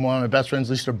 and one of my best friends,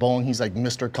 Lester Bowling, he's like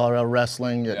Mr. Colorado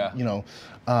Wrestling, Yeah. you know.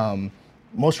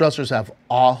 Most wrestlers have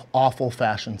awful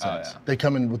fashion sense. yeah. They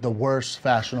come in with the worst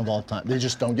fashion of all time. They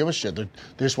just don't give a shit. They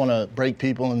just want to break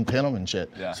people and pin them and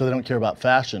shit. Yeah. So they don't care about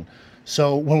fashion.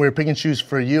 So when we were picking shoes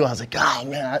for you, I was like, oh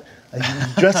man, your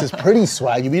dress is pretty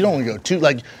swaggy, but you don't want to go too,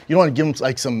 like, you don't want to give him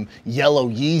like some yellow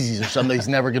Yeezys or something he's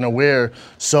never gonna wear.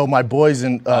 So my boys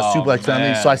in Suplex found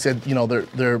these, so I said, you know,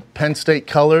 they're Penn State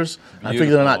colors. I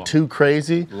figure they're not too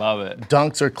crazy. Love it.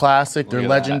 Dunks are classic, they're at that.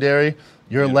 legendary.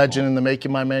 You're Beautiful. a legend in the making,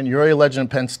 my man. You're already a legend in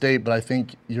Penn State, but I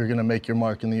think you're going to make your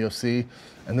mark in the UFC.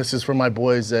 And this is for my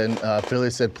boys in Philly.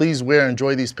 Said, please wear and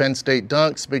enjoy these Penn State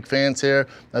dunks. Big fans here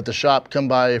at the shop. Come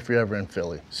by if you're ever in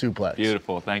Philly. Suplex.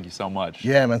 Beautiful. Thank you so much.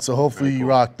 Yeah, man. So hopefully you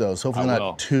rock those. Hopefully I not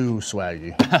will. too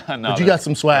swaggy. No, But you got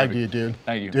some swag, perfect. dude.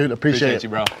 Thank you. Dude, appreciate it. You,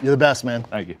 bro. You're the best, man.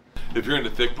 Thank you. If you're into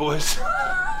thick boys,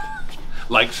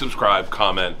 like, subscribe,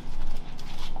 comment,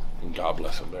 and God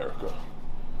bless America.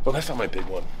 Well, that's not my big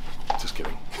one. Just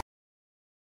kidding.